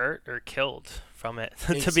hurt or killed from it,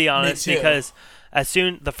 to be honest, because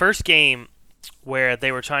the first game where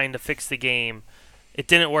they were trying to fix the game, it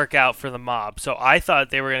didn't work out for the mob. So I thought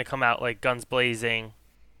they were going to come out like guns blazing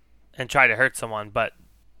and try to hurt someone, but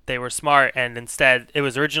they were smart, and instead it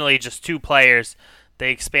was originally just 2 players. They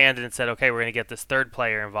expanded and said, okay, we're going to get this third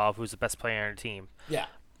player involved who's the best player on the team. Yeah.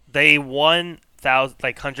 They won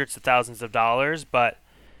hundreds of thousands of dollars,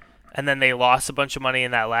 and then they lost a bunch of money in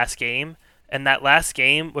that last game. And that last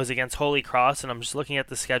game was against Holy Cross, and I'm just looking at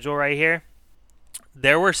the schedule right here.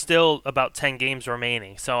 There were still about 10 games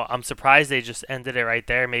remaining, so I'm surprised they just ended it right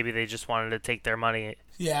there. Maybe they just wanted to take their money.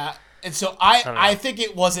 Yeah, and so I think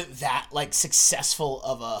it wasn't that successful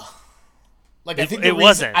of a I think it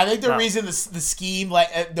wasn't. I think the reason the scheme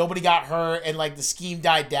nobody got hurt and the scheme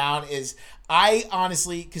died down is I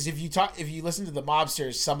honestly, because if you listen to the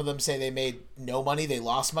mobsters, some of them say they made no money, they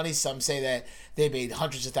lost money. Some say that they made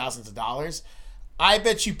hundreds of thousands of dollars. I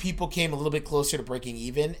bet you people came a little bit closer to breaking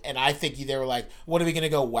even, and I think they were like, what are we going to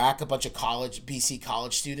go whack a bunch of BC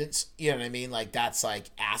college students? You know what I mean? That's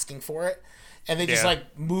asking for it. And they just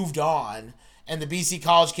moved on, and the BC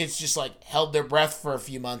college kids just held their breath for a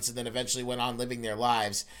few months and then eventually went on living their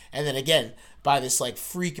lives. And then again, by this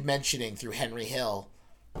freak mentioning through Henry Hill,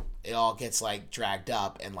 it all gets dragged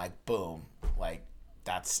up and boom,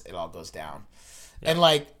 it all goes down. Yeah.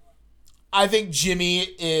 And I think Jimmy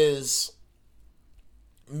is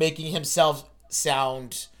making himself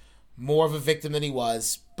sound more of a victim than he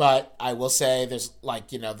was, but I will say there's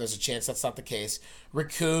there's a chance that's not the case.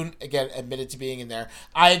 Rick Kuhn, again, admitted to being in there.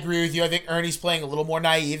 I agree with you. I think Ernie's playing a little more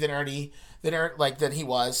naive than he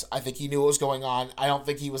was. I think he knew what was going on. I don't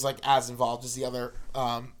think he was as involved as the other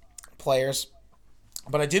players.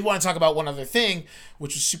 But I did want to talk about one other thing,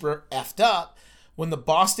 which was super effed up. When the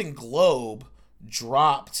Boston Globe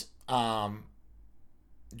dropped the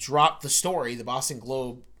story, the Boston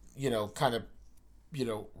Globe,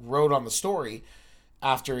 wrote on the story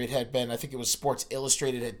after it had been, I think it was Sports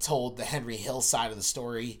Illustrated had told the Henry Hill side of the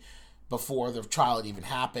story before the trial had even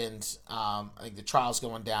happened. I think the trial's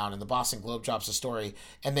going down, and the Boston Globe drops a story,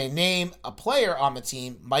 and they name a player on the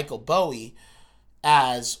team, Michael Bowie,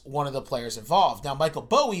 as one of the players involved. Now, Michael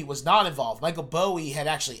Bowie was not involved. Michael Bowie had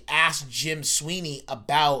actually asked Jim Sweeney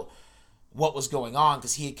about what was going on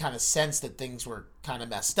because he had kind of sensed that things were kind of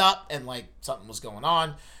messed up and something was going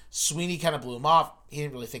on. Sweeney kind of blew him off. He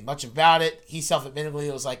didn't really think much about it. He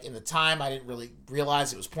self-admittedly was in the time, I didn't really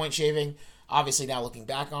realize it was point shaving. Obviously, now looking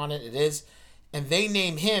back on it, it is. And they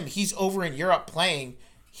name him. He's over in Europe playing.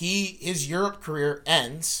 His Europe career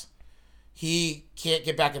ends. He can't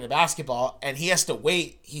get back into basketball, and he has to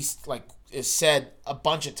wait. He's is said a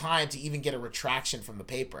bunch of times to even get a retraction from the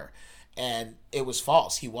paper, and it was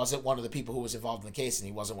false. He wasn't one of the people who was involved in the case, and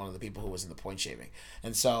he wasn't one of the people who was in the point shaving.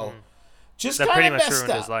 And so, just that kind pretty of much messed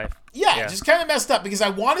ruined up. His life. Yeah, just kind of messed up because I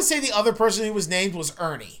want to say the other person who was named was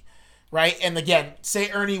Ernie, right? And again, say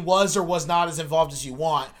Ernie was or was not as involved as you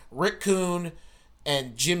want. Rick Kuhn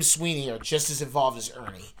and Jim Sweeney are just as involved as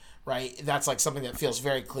Ernie. Right, that's something that feels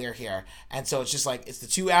very clear here, and so it's just it's the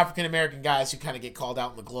 2 African American guys who kind of get called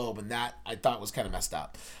out in the Globe, and that I thought was kind of messed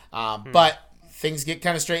up. But things get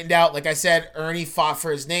kind of straightened out. Like I said, Ernie fought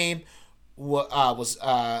for his name, was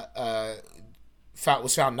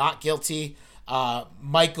found not guilty.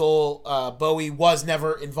 Michael Bowie was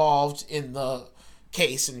never involved in the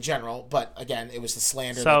case in general, but again, it was the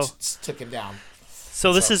slander that took him down.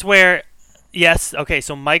 So this is where, yes, okay.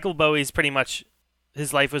 So Michael Bowie's pretty much.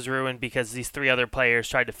 His life was ruined because these 3 other players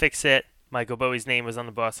tried to fix it. Michael Bowie's name was on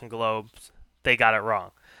the Boston Globe. They got it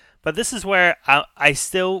wrong. But this is where I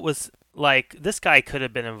still was this guy could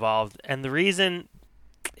have been involved. And the reason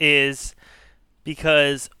is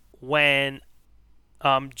because when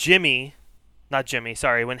when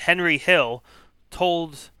Henry Hill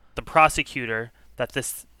told the prosecutor that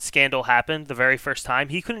this scandal happened the very first time,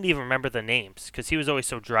 he couldn't even remember the names because he was always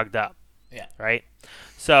so drugged up. Yeah. Right?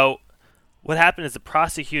 So what happened is the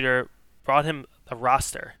prosecutor brought him a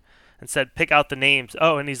roster and said, pick out the names.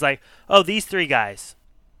 Oh, and he's like, oh, these three guys.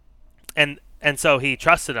 And so he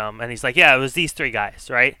trusted them, and he's like, yeah, it was these three guys,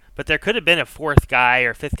 right? But there could have been a fourth guy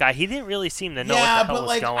or fifth guy. He didn't really seem to know what the hell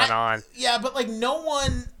was going on. Yeah, but like no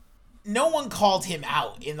one called him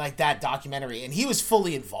out in like that documentary, and he was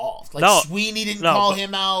fully involved. Like Sweeney didn't call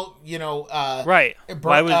him out, right.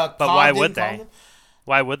 Why would they?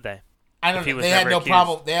 Why would they? I don't know. They had no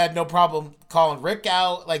problem. They had no problem calling Rick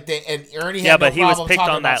out. Like and Ernie had no problem he was picked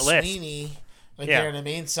talking on that about list. Sweeney. Like, you know what I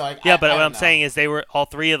mean? So like, what I'm saying is they were all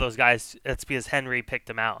three of those guys. That's because Henry picked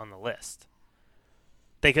them out on the list.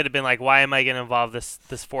 They could have been like, "Why am I going to involve this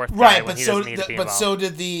fourth guy right, when but he doesn't need to be involved?" so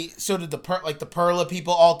did the Perla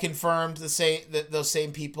people all confirmed those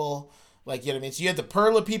same people. Like, you know what I mean? So you had the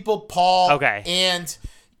Perla people, Paul, and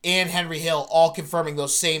Henry Hill all confirming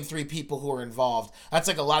those same three people who were involved. That's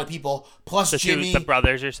like a lot of people plus Jimmy, the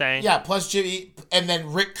brothers. You're saying? Yeah, plus Jimmy, and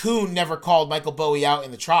then Rick Kuhn never called Michael Bowie out in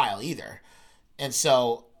the trial either. And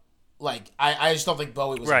so, like, I just don't think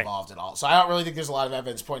Bowie was involved at all. So I don't really think there's a lot of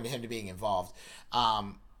evidence pointing to him to being involved.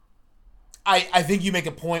 I think you make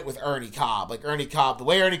a point with Ernie Cobb. Like, Ernie Cobb, the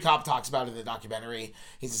way Ernie Cobb talks about it in the documentary,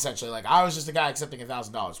 he's essentially like, I was just a guy accepting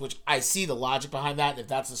 $1,000, which I see the logic behind that. And if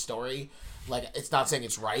that's the story, like, it's not saying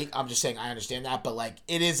it's right. I'm just saying I understand that. But, like,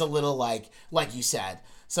 it is a little like you said,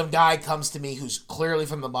 some guy comes to me who's clearly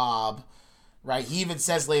from the mob. Right, he even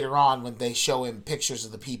says later on when they show him pictures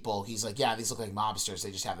of the people, he's like, yeah, these look like mobsters.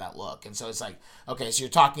 They just have that look. And so it's like, okay, so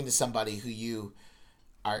you're talking to somebody who you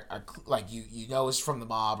are like, you know is from the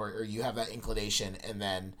mob or you have that inclination, and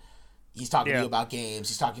then he's talking to you about games.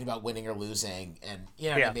 He's talking about winning or losing, and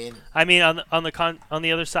you know what I mean? I mean, on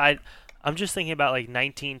the other side, I'm just thinking about like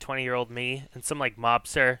 19, 20-year-old me and some like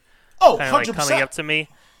mobster kind of like coming up to me.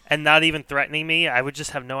 And not even threatening me, I would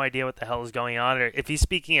just have no idea what the hell is going on. Or if he's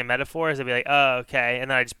speaking in metaphors, I'd be like, "Oh, okay."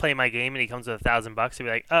 And then I just play my game, and he comes with $1,000. I'd be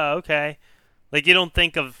like, "Oh, okay." Like you don't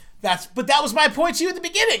think of but that was my point to you at the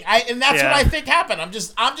beginning. And that's what I think happened. I'm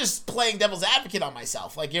just playing devil's advocate on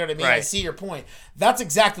myself. Like, you know what I mean? Right. I see your point. That's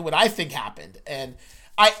exactly what I think happened, and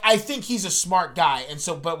I think he's a smart guy. And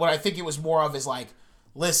so, but what I think it was more of is like,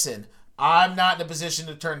 listen, I'm not in a position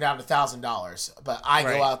to turn down $1,000, but I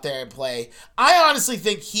go out there and play. I honestly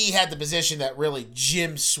think he had the position that really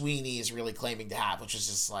Jim Sweeney is really claiming to have, which is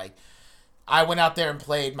just like, I went out there and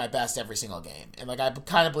played my best every single game. And like, I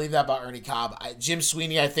kind of believe that about Ernie Cobb. Jim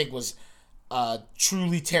Sweeney, I think, was a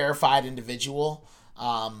truly terrified individual.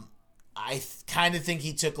 I kind of think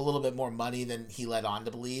he took a little bit more money than he led on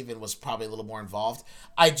to believe and was probably a little more involved.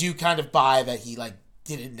 I do kind of buy that he like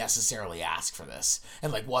didn't necessarily ask for this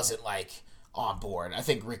and like wasn't like on board. I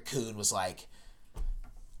think Rick Kuhn was like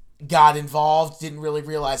got involved, didn't really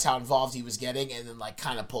realize how involved he was getting, and then like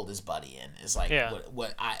kind of pulled his buddy in. Is like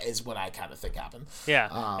what I kind of think happened.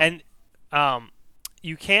 Yeah, and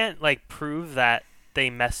you can't like prove that they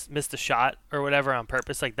missed a shot or whatever on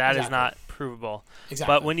purpose. Like that is not provable.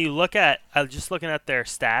 Exactly. But when you look at just looking at their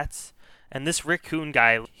stats, and this Rick Kuhn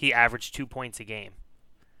guy, he averaged 2 points a game.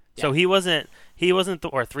 Yeah. So he wasn't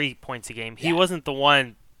or 3 points a game. He wasn't the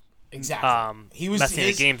one he was messing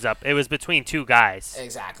the games up. It was between two guys.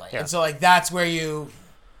 Exactly. Yeah. And so like that's where you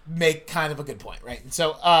make kind of a good point, right? And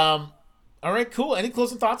so all right, cool. Any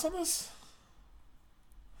closing thoughts on this?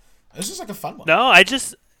 This is like a fun one. No, I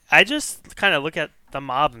just kind of look at the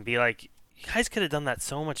mob and be like, you guys could have done that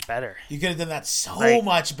so much better. You could have done that so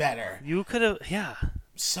much better. You could have,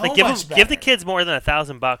 so like, much better. Give the kids more than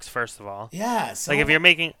 $1,000 first of all. Yeah. Like if you're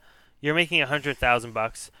making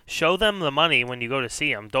 $100,000, show them the money when you go to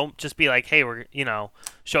see them. Don't just be like, hey,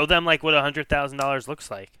 show them like what $100,000 looks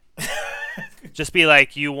like. Just be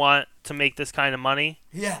like, you want to make this kind of money?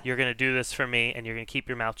 Yeah. You're gonna do this for me, and you're gonna keep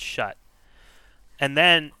your mouth shut. And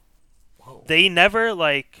then they never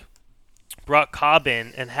like brought Cobb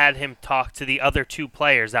in and had him talk to the other two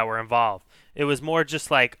players that were involved. It was more just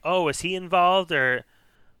like, oh, is he involved or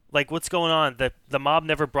like what's going on? The mob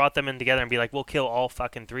never brought them in together and be like, we'll kill all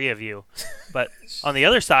fucking three of you. But on the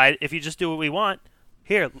other side, if you just do what we want,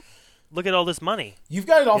 here, look at all this money. You've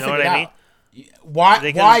got it all figured out. I mean?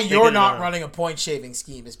 Why you're not running a point shaving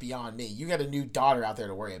scheme is beyond me. You got a new daughter out there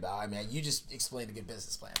to worry about. I mean, you just explained a good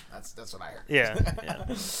business plan. That's what I heard. Yeah.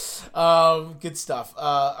 Good stuff.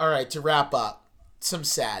 All right, to wrap up, some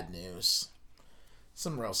sad news.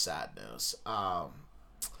 Some real sad news.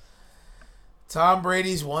 Tom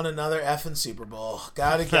Brady's won another effing Super Bowl.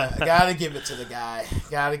 Gotta give it to the guy.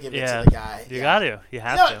 Gotta give it to the guy. You gotta. You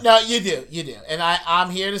have to. No, you do. And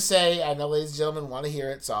I'm here to say, I know ladies and gentlemen want to hear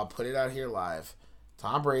it, so I'll put it out here live.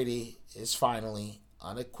 Tom Brady is finally,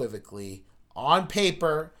 unequivocally, on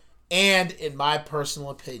paper, and in my personal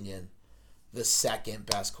opinion, the second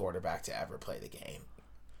best quarterback to ever play the game,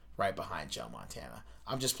 right behind Joe Montana.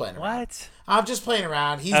 I'm just playing around. What? I'm just playing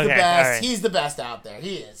around. He's the best. Right. He's the best out there.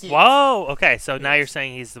 He is. Whoa. Okay, so now you're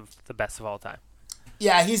saying he's the best of all time.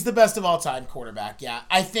 Yeah, he's the best of all time quarterback. Yeah,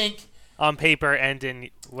 I think on paper and in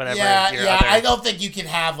whatever. Yeah. I don't think you can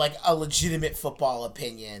have like a legitimate football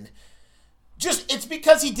opinion. Just it's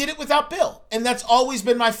because he did it without Bill, and that's always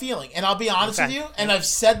been my feeling. And I'll be honest with you, and I've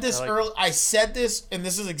said this early. I said this, and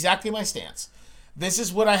this is exactly my stance. This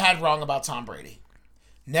is what I had wrong about Tom Brady.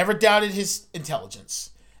 Never doubted his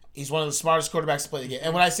intelligence. He's one of the smartest quarterbacks to play the game.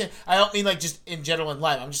 And when I say, I don't mean like just in general in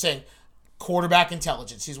life. I'm just saying quarterback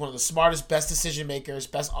intelligence. He's one of the smartest, best decision makers,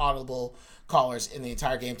 best audible callers in the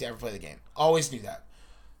entire game to ever play the game. Always knew that.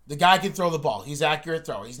 The guy can throw the ball. He's an accurate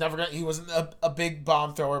thrower. He wasn't a big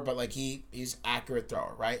bomb thrower, but like he's accurate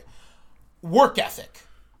thrower, right? Work ethic.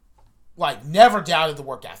 Like never doubted the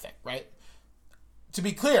work ethic, right? To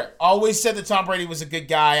be clear, always said that Tom Brady was a good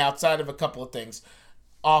guy outside of a couple of things.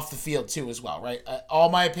 Off the field too as well, right? All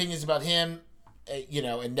my opinions about him,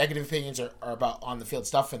 and negative opinions are about on the field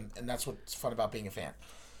stuff, and that's what's fun about being a fan.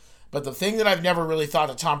 But the thing that I've never really thought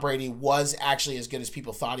that Tom Brady was actually as good as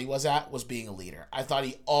people thought he was being a leader. I thought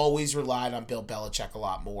he always relied on Bill Belichick a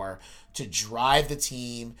lot more to drive the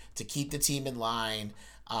team, to keep the team in line,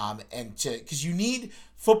 because you need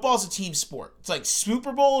football's a team sport. It's like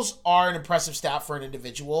Super Bowls are an impressive stat for an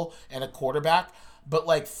individual and a quarterback. But,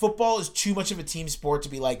 like, football is too much of a team sport to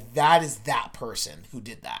be like, that is that person who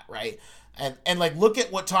did that, right? And like, look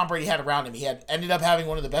at what Tom Brady had around him. He ended up having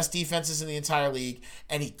one of the best defenses in the entire league,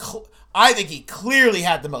 and I think he clearly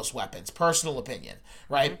had the most weapons, personal opinion,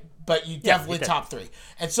 right? But you definitely top three.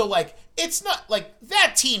 And so, like, it's not, like,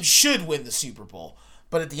 that team should win the Super Bowl.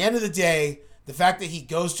 But at the end of the day, the fact that he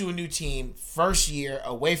goes to a new team, first year,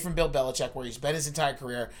 away from Bill Belichick, where he's been his entire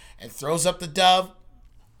career, and throws up the dove,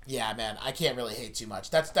 yeah, man, I can't really hate too much.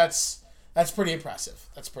 That's pretty impressive.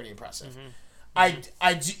 That's pretty impressive.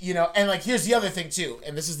 Mm-hmm. And like here's the other thing too,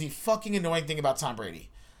 and this is the fucking annoying thing about Tom Brady.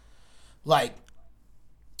 Like,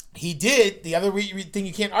 he did the other thing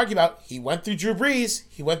you can't argue about. He went through Drew Brees,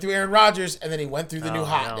 he went through Aaron Rodgers, and then he went through the new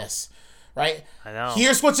hotness, right? I know.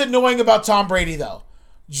 Here's what's annoying about Tom Brady though.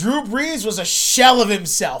 Drew Brees was a shell of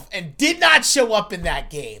himself and did not show up in that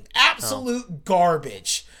game. Absolute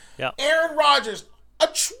garbage. Yep. Aaron Rodgers,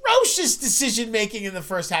 atrocious decision making in the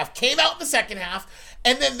first half, came out in the second half,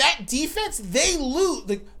 and then that defense, they lose.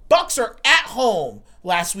 The Bucs are at home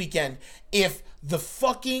last weekend. If the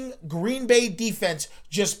fucking Green Bay defense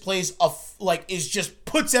just plays just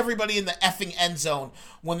puts everybody in the effing end zone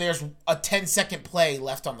when there's a 10-second play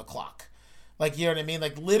left on the clock, like, you know what I mean?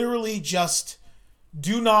 Like, literally just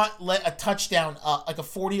do not let a touchdown up, like a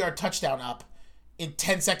 40-yard touchdown up, in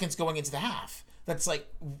 10 seconds going into the half. That's like,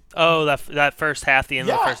 that first half, the end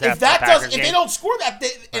of the first half. If they don't score that,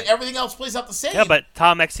 and everything else plays out the same. Yeah, but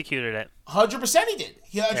Tom executed it. 100% he did.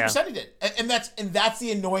 100% he did. And that's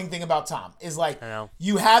the annoying thing about Tom is like,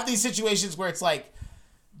 you have these situations where it's like,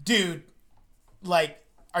 dude, like,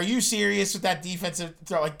 are you serious with that defensive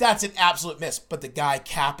throw? Like, that's an absolute miss. But the guy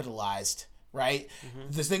capitalized, right? Mm-hmm.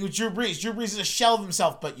 This thing with Drew Brees. Drew Brees is a shell of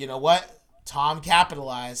himself, but you know what? Tom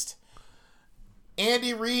capitalized.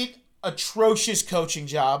 Andy Reid, atrocious coaching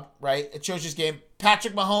job, right? Atrocious game.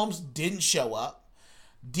 Patrick Mahomes didn't show up.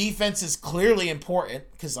 Defense is clearly important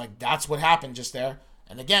because, like, that's what happened just there.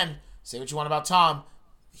 And again, say what you want about Tom,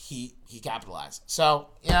 he capitalized. So,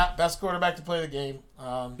 yeah, best quarterback to play the game.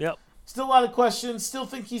 Yep. Still a lot of questions. Still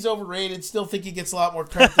think he's overrated. Still think he gets a lot more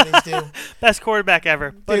credit than he's due. Best quarterback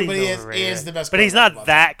ever. But he is the best quarterback. But he's not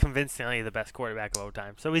that convincingly the best quarterback of all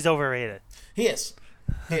time. So he's overrated. He is.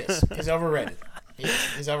 He's overrated.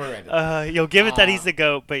 He's overrated. You'll give it that he's the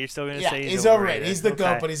GOAT, but you're still going to say he's overrated. He's the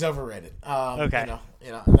GOAT, but he's overrated. Okay.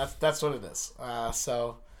 You know, and that's what it is.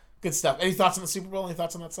 So, good stuff. Any thoughts on the Super Bowl? Any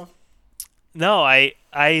thoughts on that stuff? No,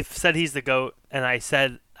 I've said he's the GOAT, and I've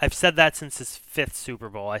said that since his 5th Super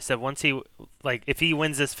Bowl. I said if he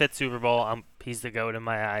wins this 5th Super Bowl, he's the GOAT in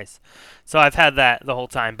my eyes. So I've had that the whole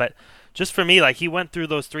time. But just for me, like, he went through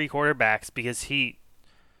those 3 quarterbacks because he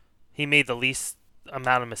made the least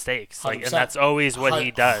amount of mistakes, like, and that's always what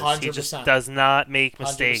he does. 100%. He just does not make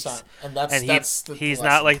mistakes, 100%. He's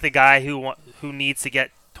not like the guy who needs to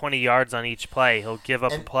get 20 yards on each play. He'll give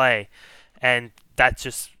up a play, and that's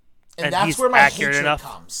just and that's he's where my accurate hatred enough.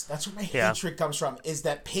 comes. That's where my hatred comes from. Is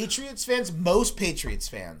that most Patriots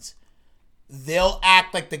fans, they'll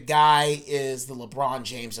act like the guy is the LeBron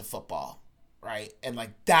James of football, right? And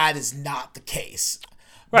like that is not the case.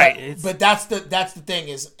 Right. But that's the thing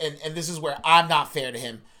is, and this is where I'm not fair to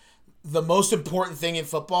him. The most important thing in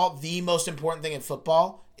football,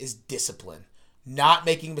 is discipline. Not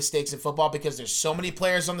making mistakes in football, because there's so many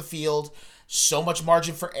players on the field, so much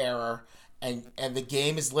margin for error, and the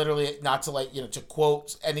game is literally, not to to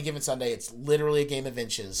quote Any Given Sunday, it's literally a game of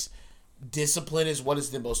inches. Discipline is what is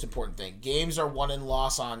the most important thing. Games are won and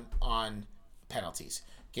lost on penalties.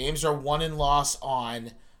 Games are won and lost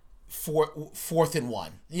on fourth and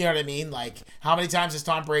one. You know what I mean? Like, how many times has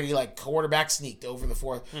Tom Brady quarterback sneaked over the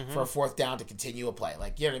fourth for a fourth down to continue a play?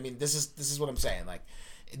 Like, you know what I mean? This is what I'm saying. Like,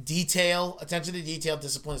 attention to detail,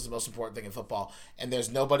 discipline is the most important thing in football, and there's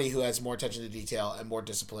nobody who has more attention to detail and more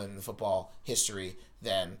discipline in football history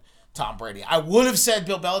than Tom Brady. I would have said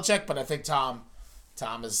Bill Belichick, but I think Tom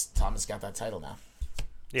has got that title now.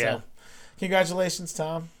 Yeah. So, congratulations,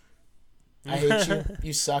 Tom. I hate you.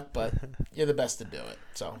 You suck, but you're the best to do it.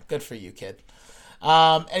 So, good for you, kid.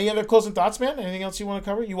 Any other closing thoughts, man? Anything else you want to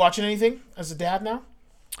cover? You watching anything as a dad now?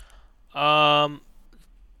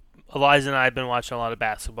 Eliza and I have been watching a lot of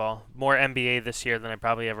basketball. More NBA this year than I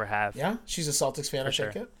probably ever have. Yeah? She's a Celtics fan, I sure.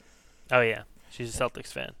 take it? Oh, yeah. She's a Celtics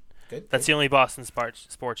fan. Good. That's the only Boston sport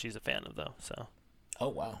she's a fan of, though. So. Oh,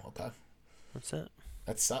 wow. Okay. That's it.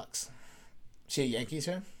 That sucks. She a Yankees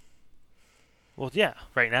fan? Well, yeah.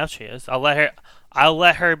 Right now she is. I'll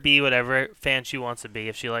let her be whatever fan she wants to be.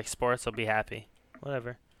 If she likes sports, I'll be happy.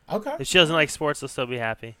 Whatever. Okay. If she doesn't like sports, I'll still be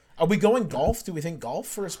happy. Are we going golf? Do we think golf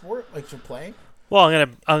for a sport, like for playing? Well,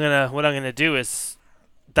 what I'm gonna do is,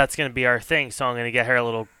 that's gonna be our thing. So I'm gonna get her a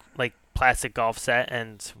little plastic golf set,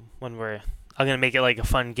 and I'm gonna make it like a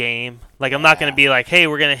fun game. Like, I'm not gonna be like, hey,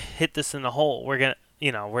 we're gonna hit this in the hole. We're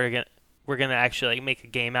gonna actually make a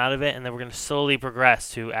game out of it, and then we're gonna slowly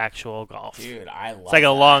progress to actual golf. Dude, I love. It's like a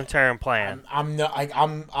long-term plan. I'm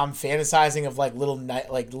fantasizing of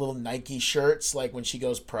little Nike shirts, like when she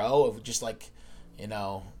goes pro, of just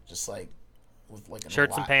with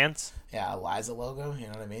Shirts and pants. Yeah, Eliza logo. You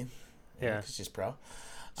know what I mean? Yeah. Because she's pro.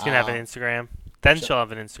 She's gonna have an Instagram. Then she'll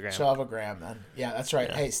have an Instagram. She'll have a gram then. Yeah, that's right.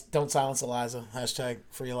 Yeah. Hey, don't silence Eliza.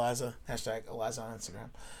 #free Eliza. #Eliza on Instagram.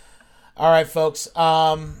 All right, folks.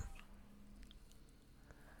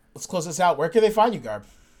 Let's close this out. Where can they find you, Garb?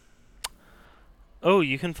 Oh,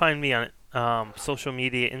 you can find me on social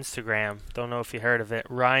media, Instagram. Don't know if you heard of it.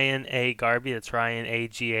 Ryan A. Garby. That's Ryan A.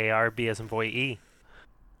 Garb as in boy E.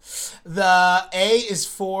 The A is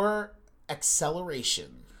for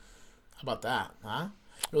acceleration. How about that, huh?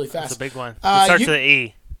 Really fast. That's a big one. It starts with an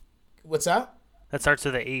E. What's that? That starts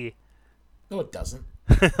with an E. No, it doesn't.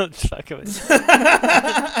 Just fucking with you.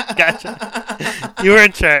 Gotcha. You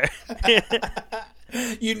weren't sure.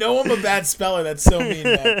 You know I'm a bad speller. That's so mean,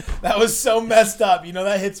 man. That was so messed up. You know,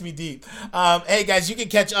 that hits me deep. Hey, guys, you can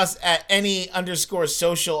catch us at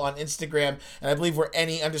any_social on Instagram, and I believe we're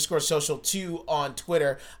any_social2 on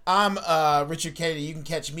Twitter. I'm Richard Kennedy. You can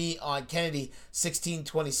catch me on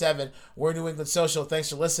Kennedy1627. We're New England Social.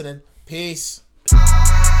 Thanks for listening. Peace.